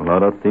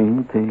 Well,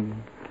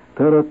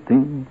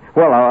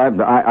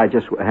 I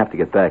just have to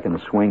get back in the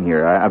swing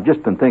here. I've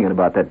just been thinking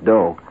about that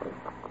dough.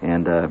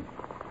 And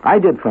I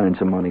did find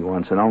some money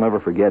once, and I'll never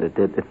forget it.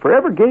 It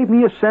forever gave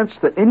me a sense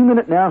that any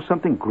minute now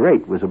something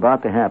great was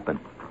about to happen.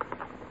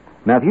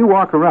 Now, if you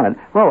walk around...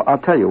 Well, I'll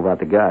tell you about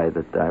the guy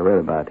that I read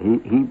about.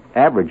 He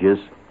averages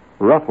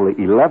roughly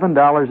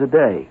 $11 a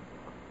day.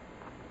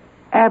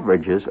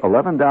 Averages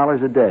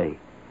 $11 a day.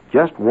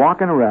 Just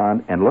walking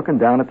around and looking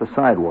down at the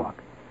sidewalk.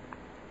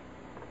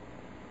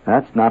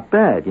 That's not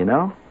bad,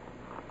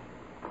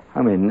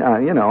 I mean,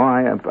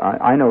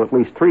 I know at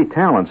least 3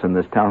 talents in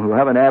this town who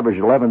haven't averaged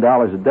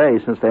 $11 a day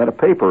since they had a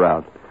paper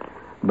out.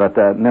 But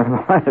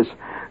nevertheless,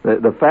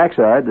 the facts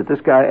are that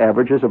this guy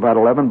averages about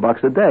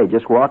 $11 a day,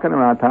 just walking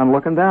around town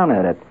looking down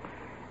at it.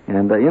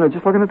 And,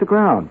 just looking at the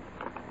ground.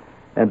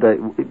 And,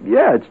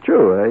 yeah, it's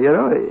true.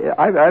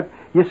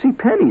 You see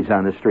pennies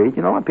on the street.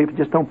 A lot of people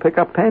just don't pick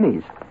up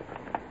pennies.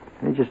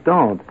 They just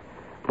don't.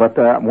 But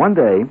one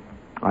day,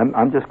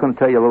 I'm just going to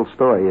tell you a little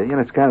story.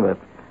 It's kind of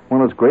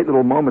one of those great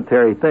little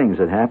momentary things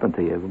that happen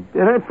to you.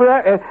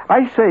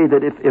 I say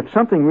that if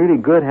something really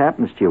good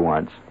happens to you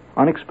once,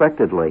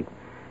 unexpectedly,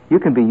 you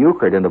can be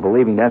euchred into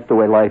believing that's the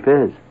way life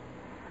is.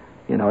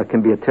 It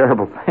can be a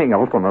terrible thing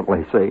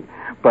ultimately, see.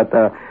 But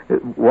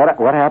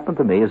what happened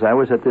to me is I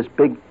was at this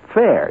big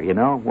fair,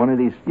 one of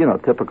these,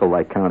 typical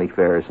like county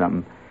fair or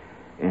something.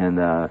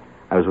 And I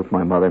was with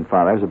my mother and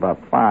father. I was about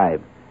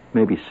 5,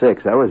 maybe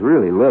 6. I was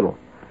really little.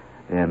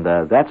 And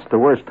that's the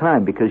worst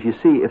time because, you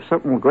see, if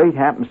something great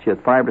happens to you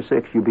at 5 or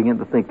 6, you begin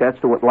to think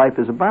that's what life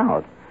is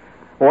about.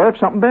 Or if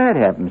something bad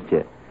happens to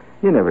you,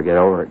 you never get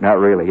over it. Not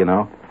really,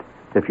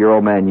 If your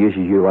old man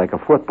uses you like a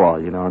football,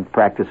 and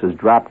practices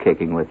drop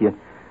kicking with you,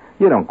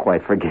 you don't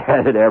quite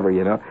forget it ever,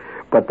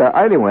 But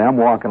anyway, I'm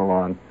walking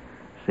along,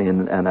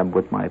 and I'm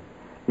with my,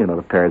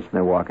 the parents, and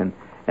they're walking,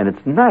 and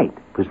it's night.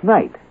 It was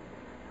night. I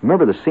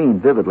remember the scene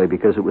vividly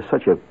because it was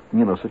such a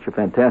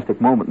fantastic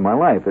moment in my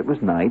life. It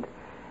was night.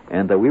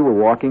 And we were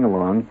walking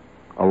along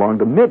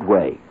the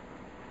midway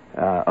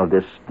of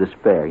this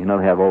fair. They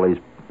have all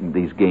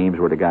these games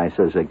where the guy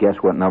says,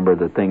 guess what number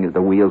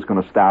the wheel's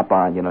going to stop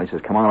on. He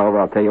says, come on over,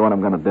 I'll tell you what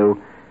I'm going to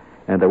do.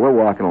 And we're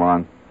walking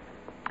along,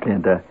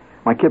 and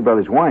my kid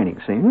brother's whining,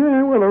 saying,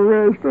 well,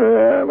 rest,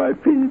 my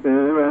feet.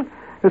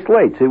 It's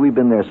late. See, we've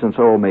been there since,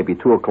 maybe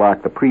 2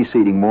 o'clock the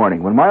preceding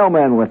morning. When my old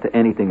man went to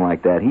anything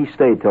like that, he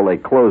stayed till they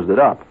closed it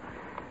up.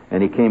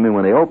 And he came in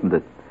when they opened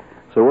it.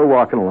 So we're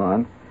walking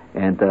along,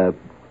 and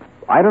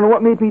I don't know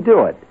what made me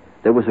do it.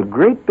 There was a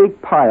great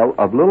big pile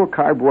of little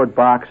cardboard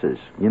boxes,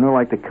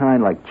 like the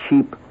kind like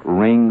cheap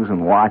rings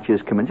and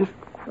watches come in, just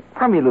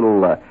crummy little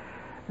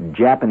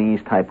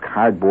Japanese-type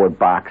cardboard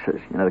boxes,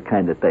 the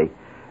kind that they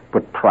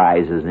put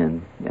prizes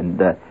in.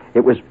 And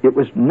it was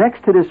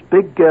next to this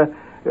big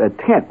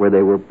tent where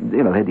they were, they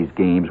had these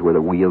games where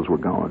the wheels were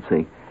going,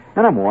 see?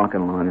 And I'm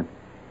walking along,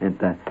 and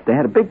they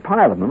had a big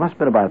pile of them. It must have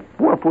been about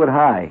 4 foot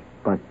high,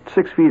 about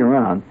 6 feet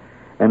around,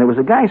 and there was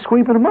a guy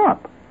sweeping them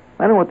up.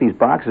 I don't know what these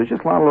boxes,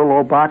 just a lot of little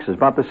old boxes,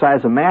 about the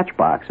size of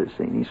matchboxes,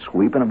 see? And he's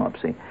sweeping them up,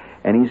 see?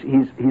 And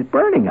he's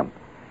burning them.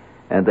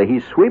 And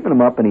he's sweeping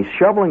them up, and he's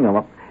shoveling them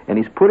up, and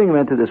he's putting them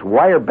into this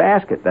wire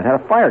basket that had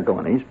a fire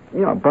going. He's,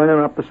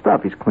 burning up the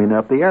stuff. He's cleaning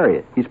up the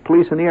area. He's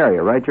policing the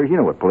area, right, George? You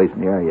know what policing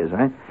the area is,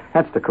 right?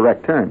 That's the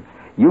correct term.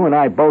 You and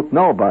I both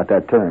know about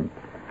that term.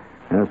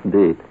 Yes,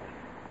 indeed.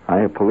 I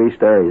have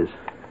policed areas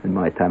in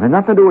my time. Had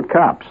nothing to do with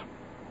cops.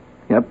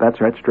 Yep, that's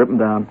right. Strip them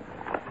down.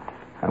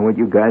 I want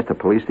you guys to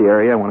police the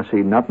area. I want to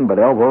see nothing but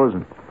elbows,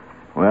 and,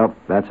 well,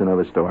 that's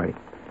another story.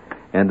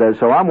 And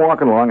so I'm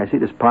walking along. I see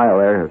this pile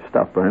there of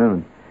stuff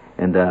burning,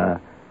 and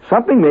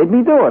something made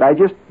me do it. I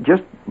just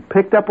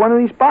picked up one of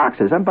these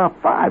boxes. I'm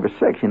about 5 or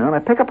 6, and I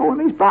pick up one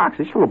of these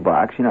boxes, this little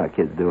box, how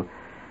kids do.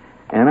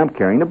 And I'm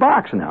carrying the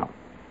box now.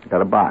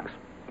 Got a box.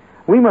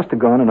 We must have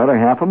gone another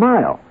half a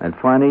mile. And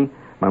finally,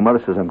 my mother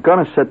says, I'm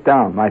going to sit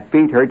down. My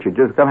feet hurt. You're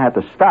just going to have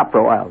to stop for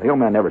a while. The old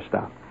man never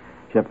stopped.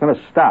 She said, I'm going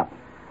to stop.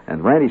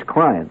 And Randy's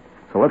crying.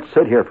 So let's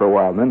sit here for a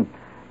while. And then,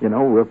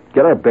 we'll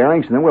get our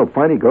bearings, and then we'll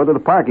finally go to the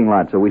parking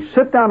lot. So we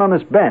sit down on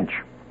this bench.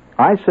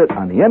 I sit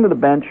on the end of the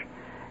bench,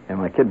 and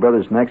my kid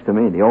brother's next to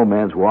me, and the old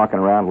man's walking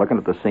around looking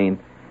at the scene.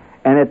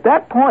 And at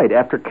that point,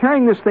 after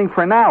carrying this thing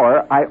for an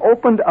hour, I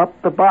opened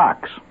up the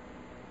box.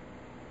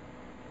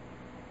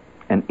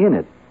 And in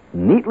it,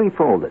 neatly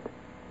folded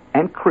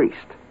and creased,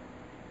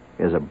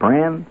 is a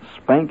brand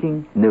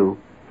spanking new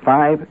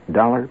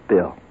 $5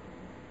 bill.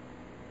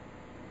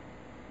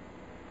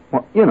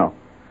 Well,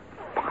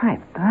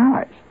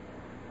 $5.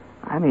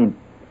 I mean,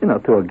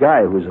 to a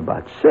guy who's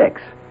about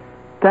 6,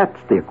 that's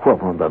the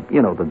equivalent of,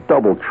 the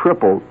double,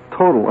 triple,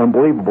 total,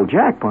 unbelievable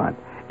jackpot.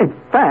 In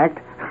fact,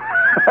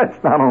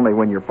 that's not only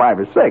when you're 5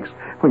 or 6.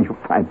 When you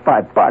find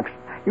 $5,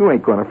 you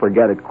ain't going to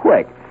forget it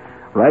quick.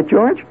 Right,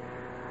 George?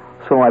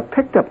 So I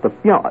picked up the,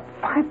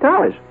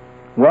 $5.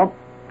 Well,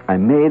 I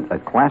made a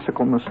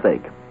classical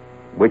mistake,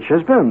 which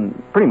has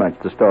been pretty much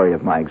the story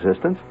of my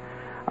existence.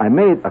 I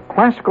made a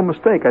classical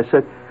mistake. I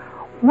said,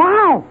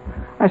 wow.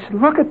 I said,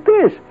 look at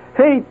this.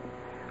 Hey,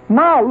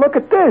 Ma, look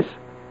at this.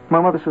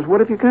 My mother says, what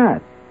have you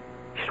got?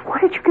 She says, where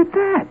did you get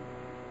that?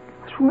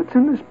 I said, what's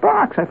in this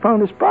box? I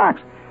found this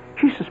box.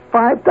 She says,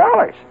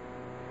 $5.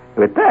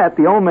 With that,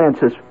 the old man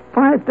says,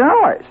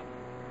 $5.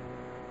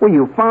 Well,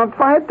 you found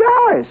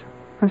 $5.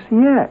 I said,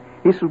 yeah.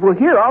 He says, well,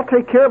 here, I'll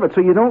take care of it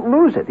so you don't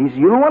lose it. He says,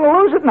 you don't want to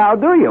lose it now,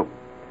 do you?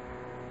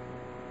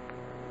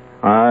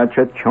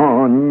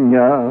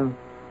 Achachonya,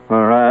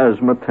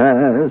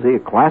 razzmatazz, a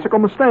classical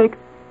mistake.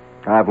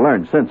 I've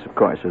learned since, of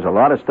course. There's a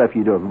lot of stuff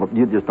you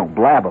just don't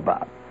blab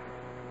about.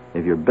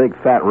 If your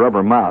big, fat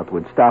rubber mouth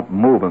would stop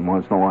moving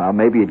once in a while,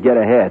 maybe you'd get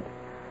ahead.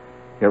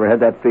 You ever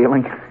had that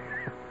feeling?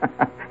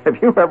 Have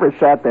you ever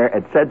sat there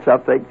and said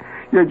something,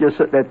 you're just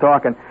sitting there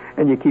talking,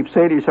 and you keep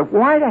saying to yourself,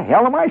 why the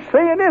hell am I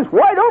saying this?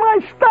 Why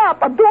don't I stop?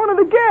 I'm doing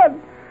it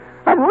again.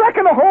 I'm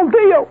wrecking the whole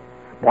deal.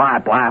 Blah,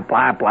 blah,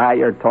 blah, blah.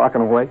 You're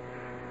talking away.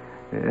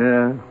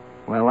 Yeah,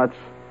 well, that's,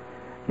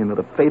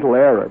 the fatal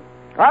error.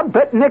 I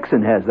bet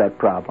Nixon has that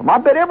problem. I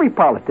bet every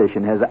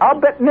politician has it. I'll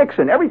bet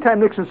Nixon, every time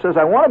Nixon says,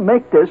 I want to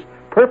make this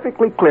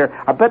perfectly clear,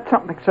 I bet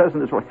something says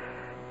in his voice,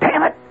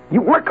 damn it,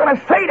 you weren't going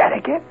to say that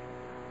again.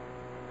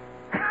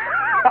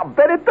 I'll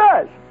bet it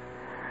does.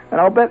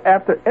 And I'll bet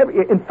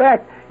in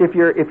fact, if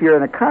you're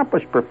an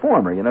accomplished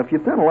performer, if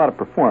you've done a lot of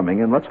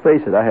performing, and let's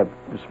face it, I have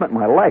spent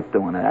my life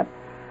doing that,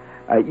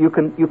 you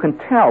can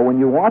tell when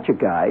you watch a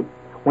guy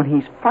when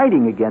he's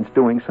fighting against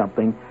doing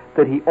something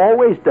that he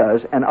always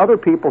does, and other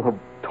people have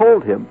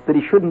told him that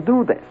he shouldn't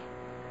do this.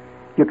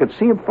 You could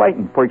see him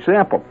fighting. For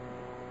example,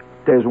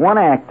 there's one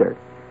actor,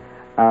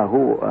 a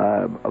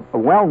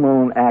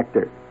well-known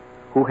actor,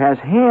 who has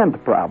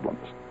hand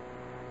problems.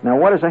 Now,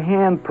 what is a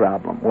hand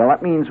problem? Well,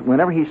 that means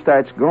whenever he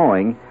starts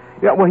going,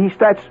 he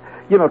starts,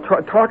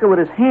 talking with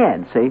his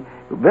hands, see?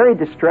 Very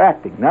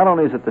distracting. Not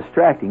only is it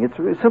distracting, it's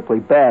simply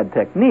bad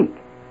technique.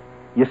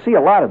 You see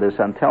a lot of this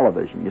on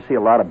television. You see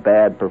a lot of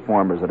bad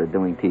performers that are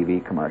doing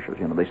TV commercials.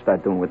 They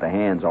start doing with the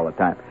hands all the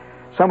time.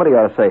 Somebody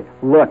ought to say,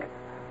 look,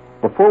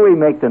 before we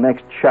make the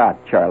next shot,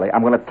 Charlie,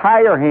 I'm going to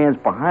tie your hands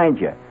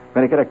behind you. I'm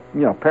going to get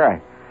a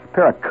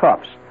pair of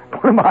cuffs,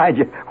 put them behind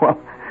you. Well,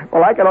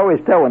 I can always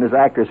tell when his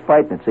actor's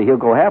fighting it. See, he'll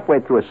go halfway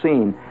through a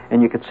scene,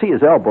 and you can see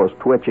his elbows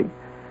twitching.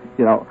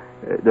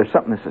 There's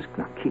something that says,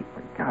 "No, for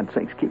God's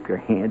sakes, keep your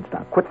hands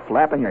down. Quit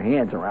flapping your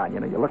hands around. You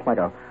look like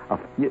a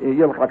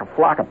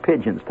flock of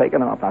pigeons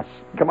taking off. Now,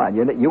 come on,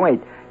 you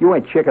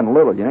ain't Chicken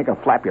Little. You ain't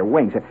gonna flap your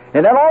wings."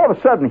 And then all of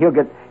a sudden, he'll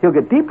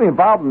get deeply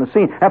involved in the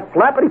scene. And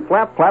flappity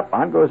flap flap,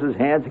 on goes his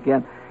hands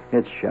again.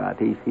 It's shot.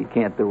 He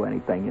can't do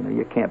anything.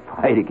 You can't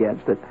fight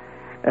against it.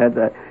 And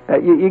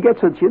you get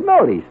so that you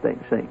know these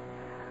things. See.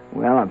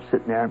 Well, I'm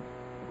sitting there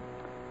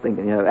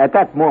thinking, at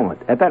that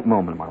moment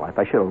in my life,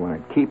 I should have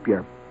learned, keep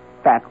your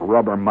fat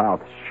rubber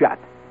mouth shut,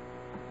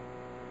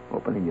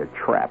 opening your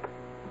trap.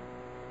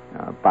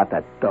 About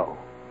that dough.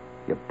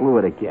 You blew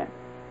it again.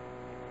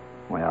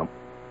 Well,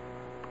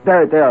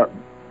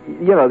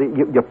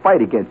 you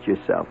fight against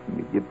yourself.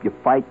 You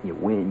fight and you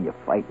win. You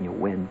fight and you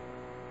win.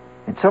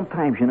 And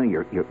sometimes,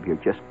 you're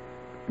just.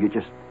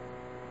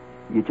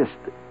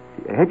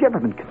 Have you ever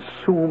been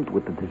consumed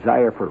with the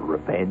desire for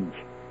revenge?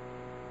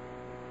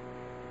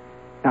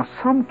 Now,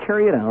 some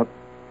carry it out,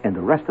 and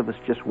the rest of us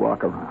just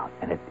walk around,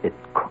 and it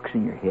cooks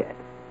in your head.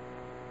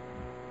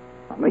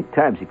 How many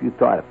times have you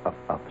thought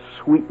of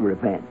sweet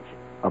revenge,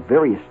 of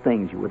various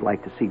things you would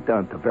like to see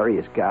done to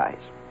various guys?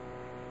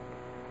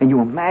 And you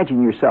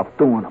imagine yourself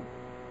doing them.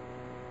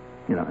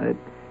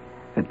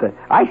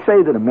 I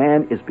say that a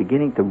man is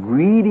beginning to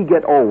really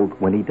get old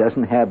when he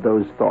doesn't have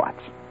those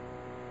thoughts.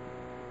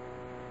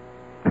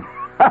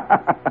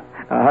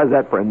 How's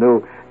that for a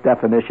new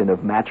definition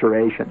of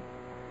maturation?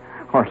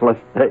 Or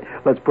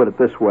let's put it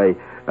this way,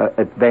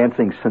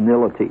 advancing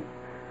senility.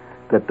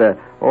 That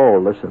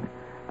listen,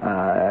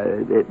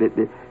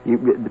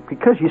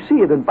 because you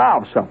see it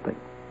involves something,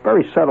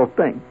 very subtle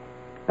thing.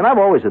 And I've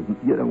always,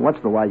 once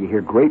in a while you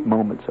hear great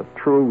moments of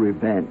true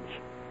revenge.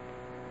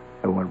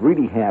 And what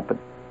really happened,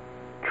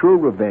 true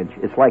revenge,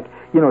 it's like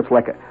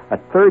a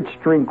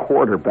third-string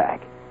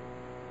quarterback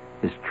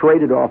is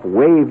traded off,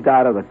 waved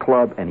out of the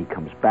club, and he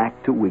comes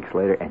back 2 weeks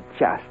later and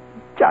just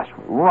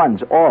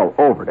runs all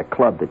over the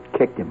club that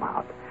kicked him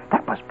out.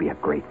 That must be a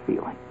great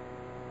feeling.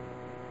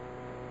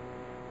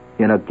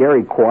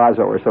 Gary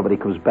Quazzo or somebody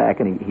comes back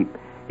and he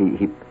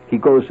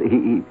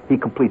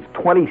completes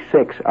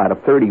 26 out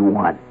of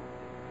 31.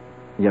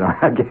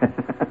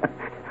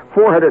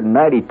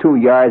 492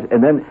 yards,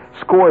 and then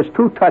scores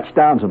 2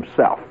 touchdowns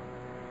himself,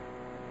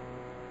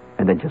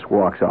 and then just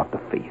walks off the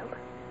field.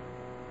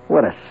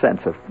 What a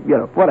sense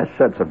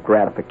of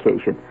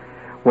gratification.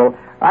 Well,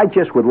 I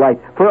just would like,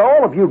 for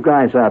all of you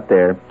guys out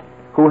there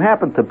who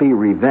happen to be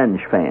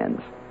revenge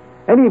fans,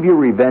 any of you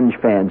revenge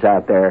fans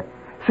out there,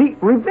 see,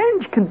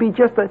 revenge can be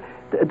just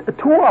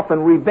too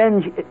often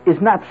revenge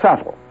is not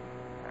subtle.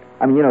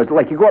 I mean, it's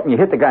like you go up and you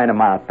hit the guy in the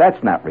mouth.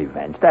 That's not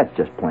revenge. That's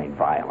just plain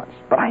violence.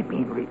 But I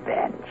mean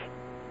revenge.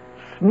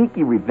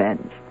 Sneaky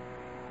revenge.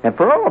 And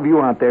for all of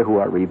you out there who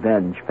are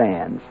revenge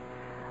fans,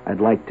 I'd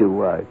like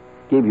to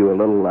give you a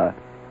little...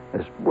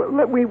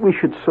 we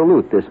should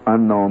salute this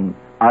unknown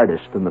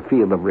artist in the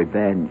field of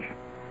revenge.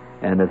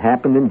 And it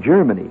happened in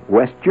Germany,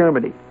 West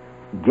Germany.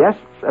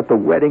 Guests at the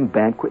wedding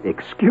banquet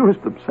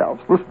excused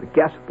themselves. Listen, the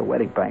guests at the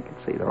wedding banquet,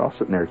 see, they're all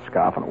sitting there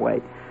scoffing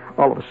away.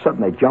 All of a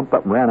sudden, they jumped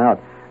up and ran out.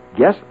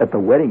 Guests at the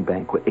wedding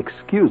banquet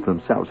excused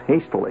themselves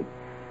hastily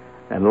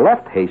and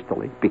left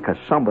hastily because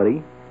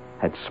somebody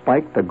had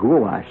spiked the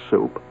goulash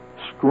soup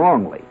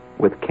strongly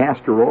with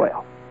castor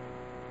oil.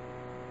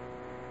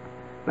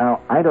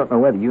 Now, I don't know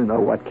whether you know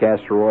what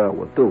castor oil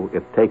will do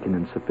if taken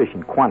in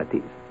sufficient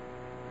quantities.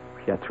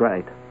 That's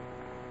right.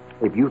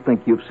 If you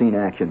think you've seen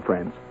action,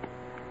 friends,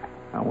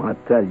 I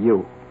want to tell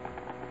you,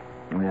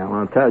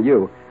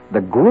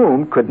 the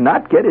groom could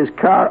not get his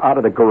car out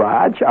of the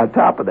garage. On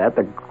top of that,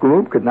 the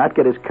groom could not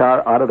get his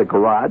car out of the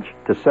garage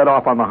to set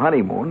off on the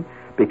honeymoon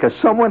because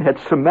someone had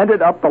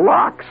cemented up the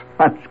locks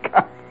on his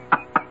car.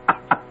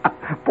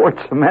 Poured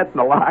cement in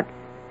the lock.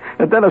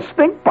 And then a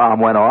stink bomb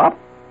went off,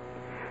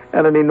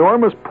 and an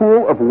enormous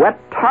pool of wet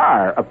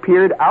tar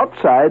appeared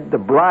outside the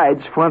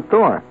bride's front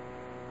door.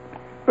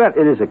 Well,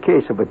 it is a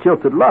case of a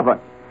jilted lover,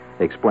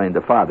 explained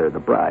the father of the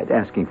bride,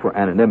 asking for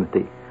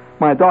anonymity.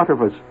 My daughter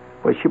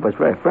she was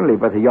very friendly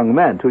with a young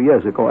man 2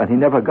 years ago, and he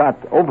never got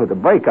over the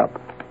breakup.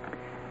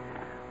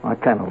 Well, I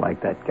kind of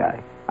like that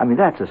guy. I mean,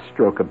 that's a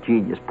stroke of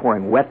genius,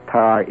 pouring wet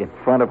tar in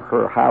front of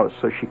her house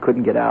so she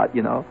couldn't get out,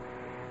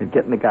 and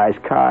get in the guy's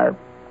car.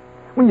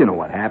 Well, you know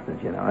what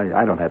happens,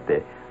 I don't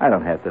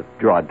have to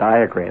draw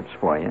diagrams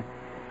for you,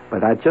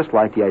 but I just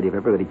like the idea of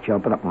everybody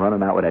jumping up and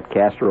running out with that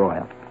castor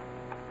oil.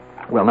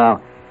 Well,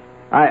 now,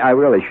 I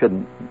really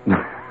shouldn't.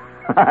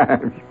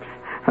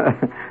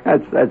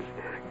 That's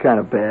kind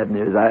of bad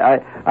news.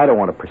 I don't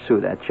want to pursue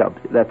that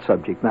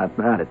subject,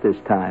 not at this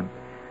time.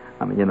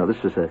 I mean,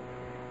 this is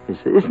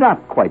it's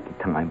not quite the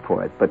time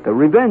for it. But the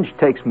revenge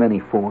takes many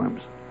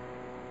forms,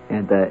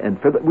 and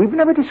we've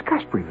never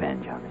discussed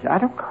revenge on this. I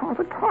don't recall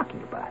ever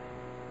talking about it.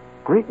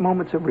 Great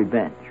moments of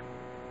revenge.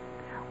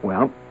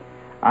 Well,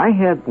 I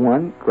had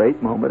one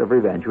great moment of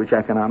revenge, which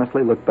I can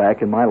honestly look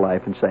back in my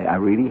life and say I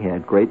really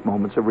had great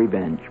moments of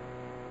revenge.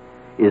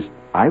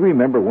 I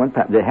remember one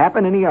time it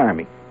happened in the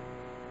Army.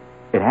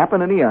 It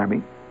happened in the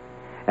Army,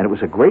 and it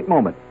was a great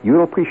moment.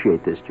 You'll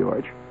appreciate this,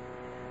 George.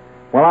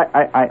 Well,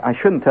 I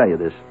shouldn't tell you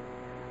this,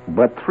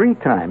 but 3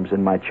 times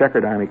in my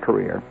checkered Army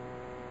career,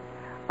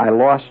 I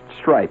lost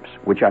stripes,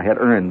 which I had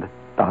earned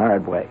the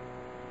hard way.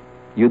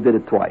 You did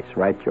it twice,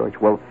 right, George?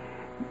 Well,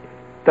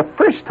 the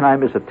first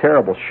time is a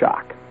terrible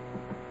shock.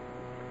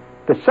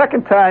 The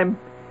second time,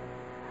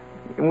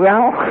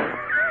 well,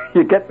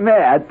 you get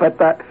mad, but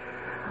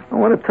I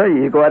want to tell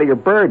you, you go out of your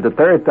bird the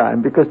third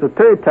time, because the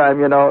third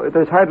time,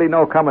 there's hardly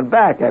no coming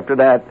back after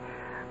that.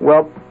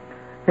 Well,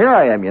 Here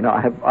I am,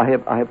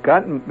 I have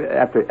gotten,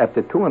 after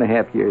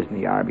 2.5 years in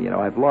the Army,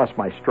 I've lost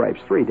my stripes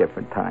 3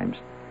 different times.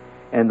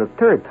 And the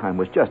third time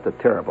was just a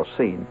terrible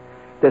scene.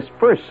 This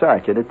first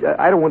sergeant,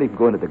 I don't want to even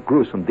go into the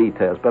gruesome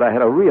details, but I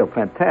had a real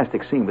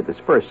fantastic scene with this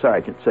first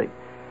sergeant.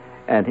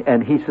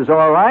 And he says,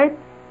 all right,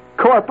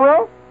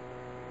 Corporal?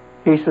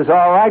 He says,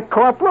 all right,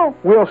 Corporal,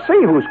 we'll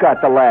see who's got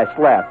the last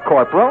laugh,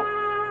 Corporal.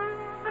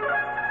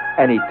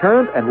 And he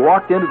turned and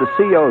walked into the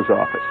CO's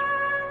office.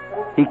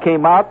 He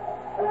came out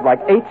like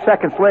 8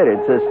 seconds later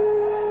and says,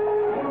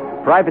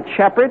 Private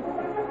Shepard?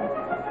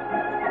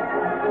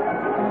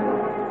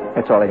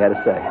 That's all he had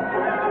to say.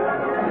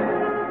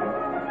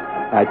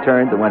 I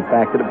turned and went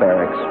back to the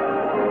barracks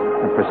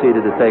and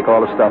proceeded to take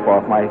all the stuff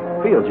off my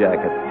field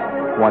jacket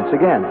once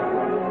again.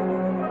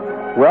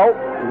 Well,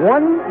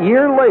 1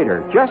 year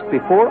later, just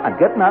before I'm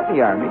getting out in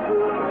the Army,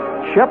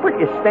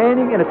 Shepard is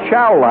standing in a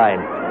chow line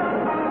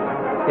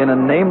in a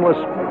nameless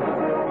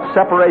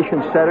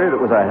separation center that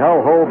was a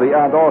hellhole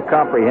beyond all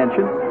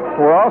comprehension.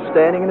 We're all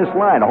standing in this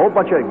line, a whole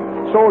bunch of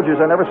soldiers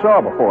I never saw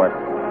before.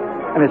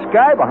 And this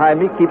guy behind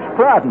me keeps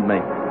prodding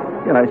me.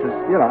 He says,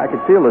 I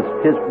could feel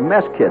his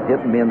mess kit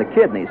hitting me in the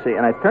kidney, see?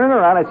 And I turn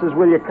around, I says,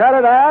 will you cut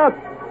it out?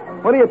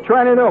 What are you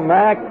trying to do,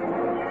 Mac?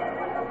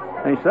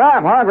 And he said,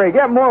 I'm hungry,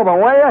 get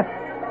moving, will you?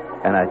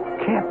 And I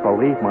can't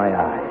believe my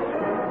eyes.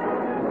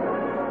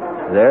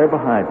 There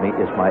behind me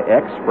is my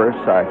ex-first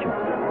sergeant.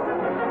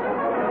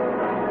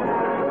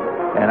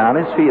 And on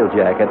his field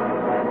jacket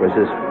was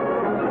this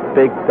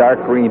big dark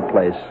green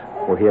place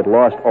where he had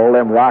lost all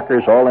them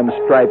rockers, all them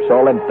stripes,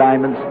 all them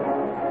diamonds.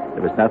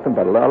 There was nothing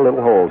but a lot of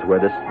little holes where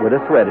the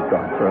thread had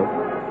gone through.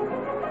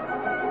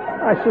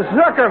 I said,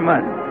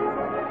 Zuckerman!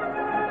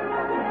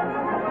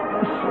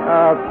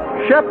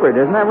 Shepard,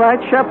 isn't that right,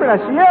 Shepard? I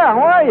said, yeah,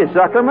 how are you,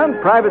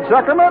 Zuckerman? Private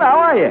Zuckerman, how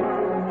are you?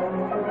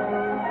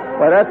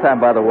 By that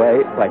time, by the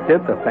way, I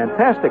did the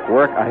fantastic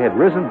work. I had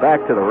risen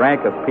back to the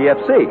rank of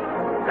PFC.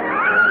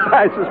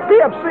 I says,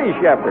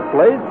 PFC, Shepard,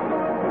 please.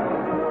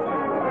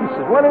 He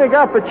says, what do you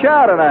got for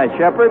chow tonight,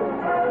 Shepard?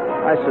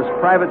 I says,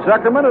 Private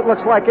Zuckerman, it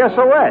looks like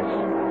SOS,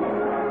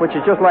 which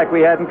is just like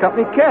we had in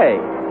Company K,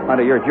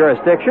 under your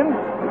jurisdiction.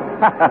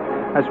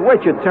 I said,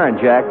 wait your turn,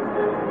 Jack.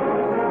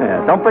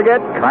 Yeah, don't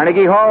forget,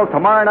 Carnegie Hall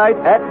tomorrow night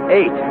at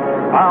 8.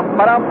 Bum,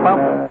 ba-dum,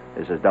 bum.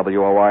 This is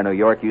WOR New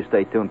York. You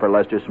stay tuned for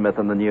Lester Smith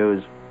and the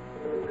news.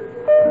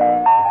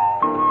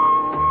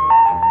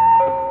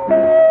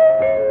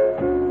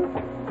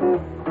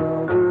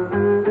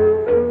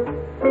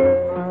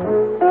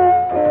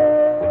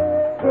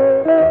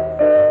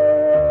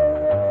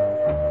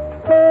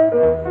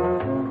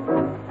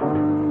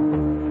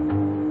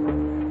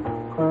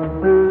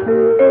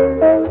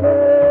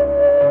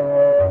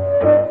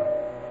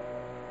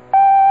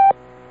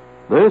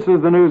 This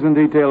is the news in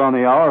detail on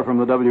the hour from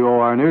the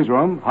WOR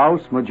newsroom.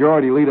 House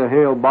Majority Leader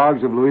Hale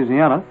Boggs of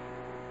Louisiana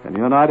and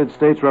United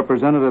States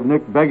Representative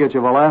Nick Begich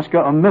of Alaska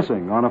are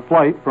missing on a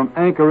flight from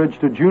Anchorage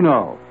to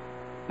Juneau.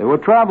 They were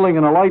traveling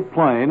in a light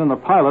plane, and the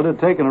pilot had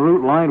taken a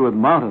route lined with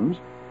mountains.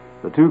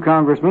 The 2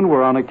 congressmen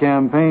were on a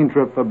campaign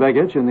trip for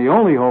Begich, and the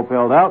only hope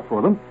held out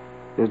for them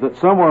is that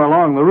somewhere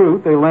along the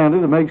route they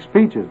landed to make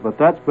speeches, but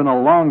that's been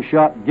a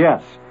long-shot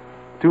guess.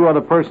 2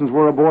 other persons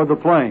were aboard the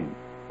plane,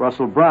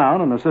 Russell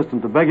Brown, an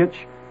assistant to Begich,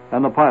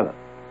 and the pilot.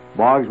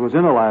 Boggs was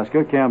in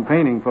Alaska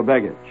campaigning for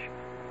Begich.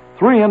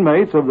 3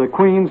 inmates of the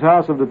Queens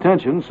House of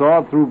Detention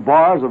sawed through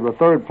bars of the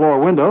 3rd-floor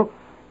window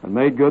and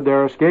made good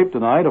their escape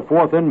tonight. A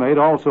 4th inmate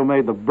also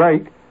made the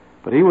break,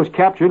 but he was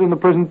captured in the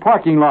prison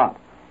parking lot.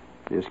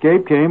 The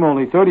escape came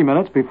only 30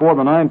 minutes before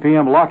the 9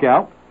 p.m.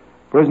 lockout.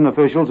 Prison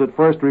officials at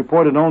first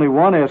reported only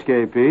 1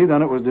 escapee.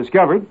 Then it was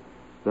discovered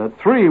that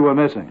 3 were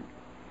missing.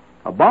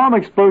 A bomb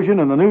explosion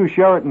in the new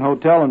Sheraton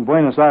Hotel in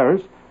Buenos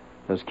Aires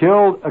has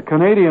killed a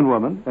Canadian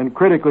woman and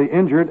critically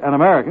injured an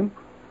American.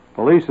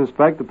 Police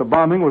suspect that the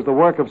bombing was the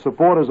work of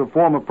supporters of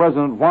former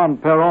President Juan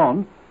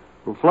Perón,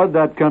 who fled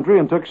that country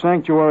and took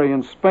sanctuary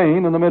in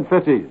Spain in the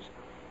mid-50s.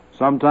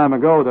 Some time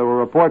ago, there were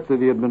reports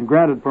that he had been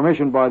granted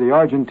permission by the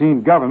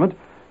Argentine government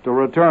to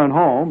return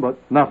home, but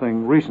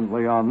nothing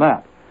recently on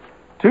that.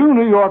 2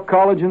 New York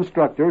college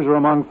instructors are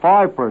among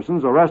 5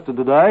 persons arrested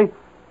today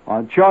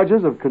on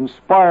charges of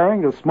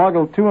conspiring to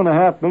smuggle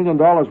 $2.5 million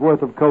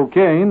worth of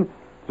cocaine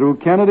through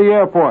Kennedy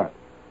Airport.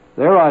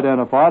 They're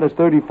identified as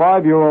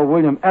 35-year-old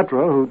William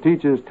Etra, who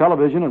teaches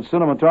television and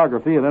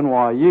cinematography at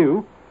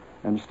NYU,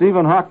 and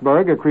Stephen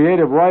Hochberg, a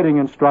creative writing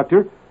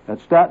instructor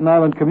at Staten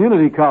Island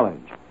Community College.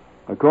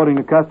 According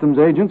to customs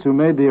agents who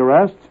made the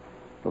arrests,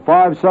 the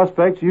 5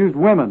 suspects used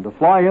women to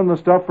fly in the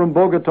stuff from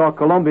Bogota,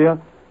 Colombia,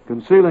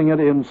 concealing it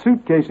in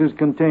suitcases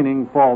containing false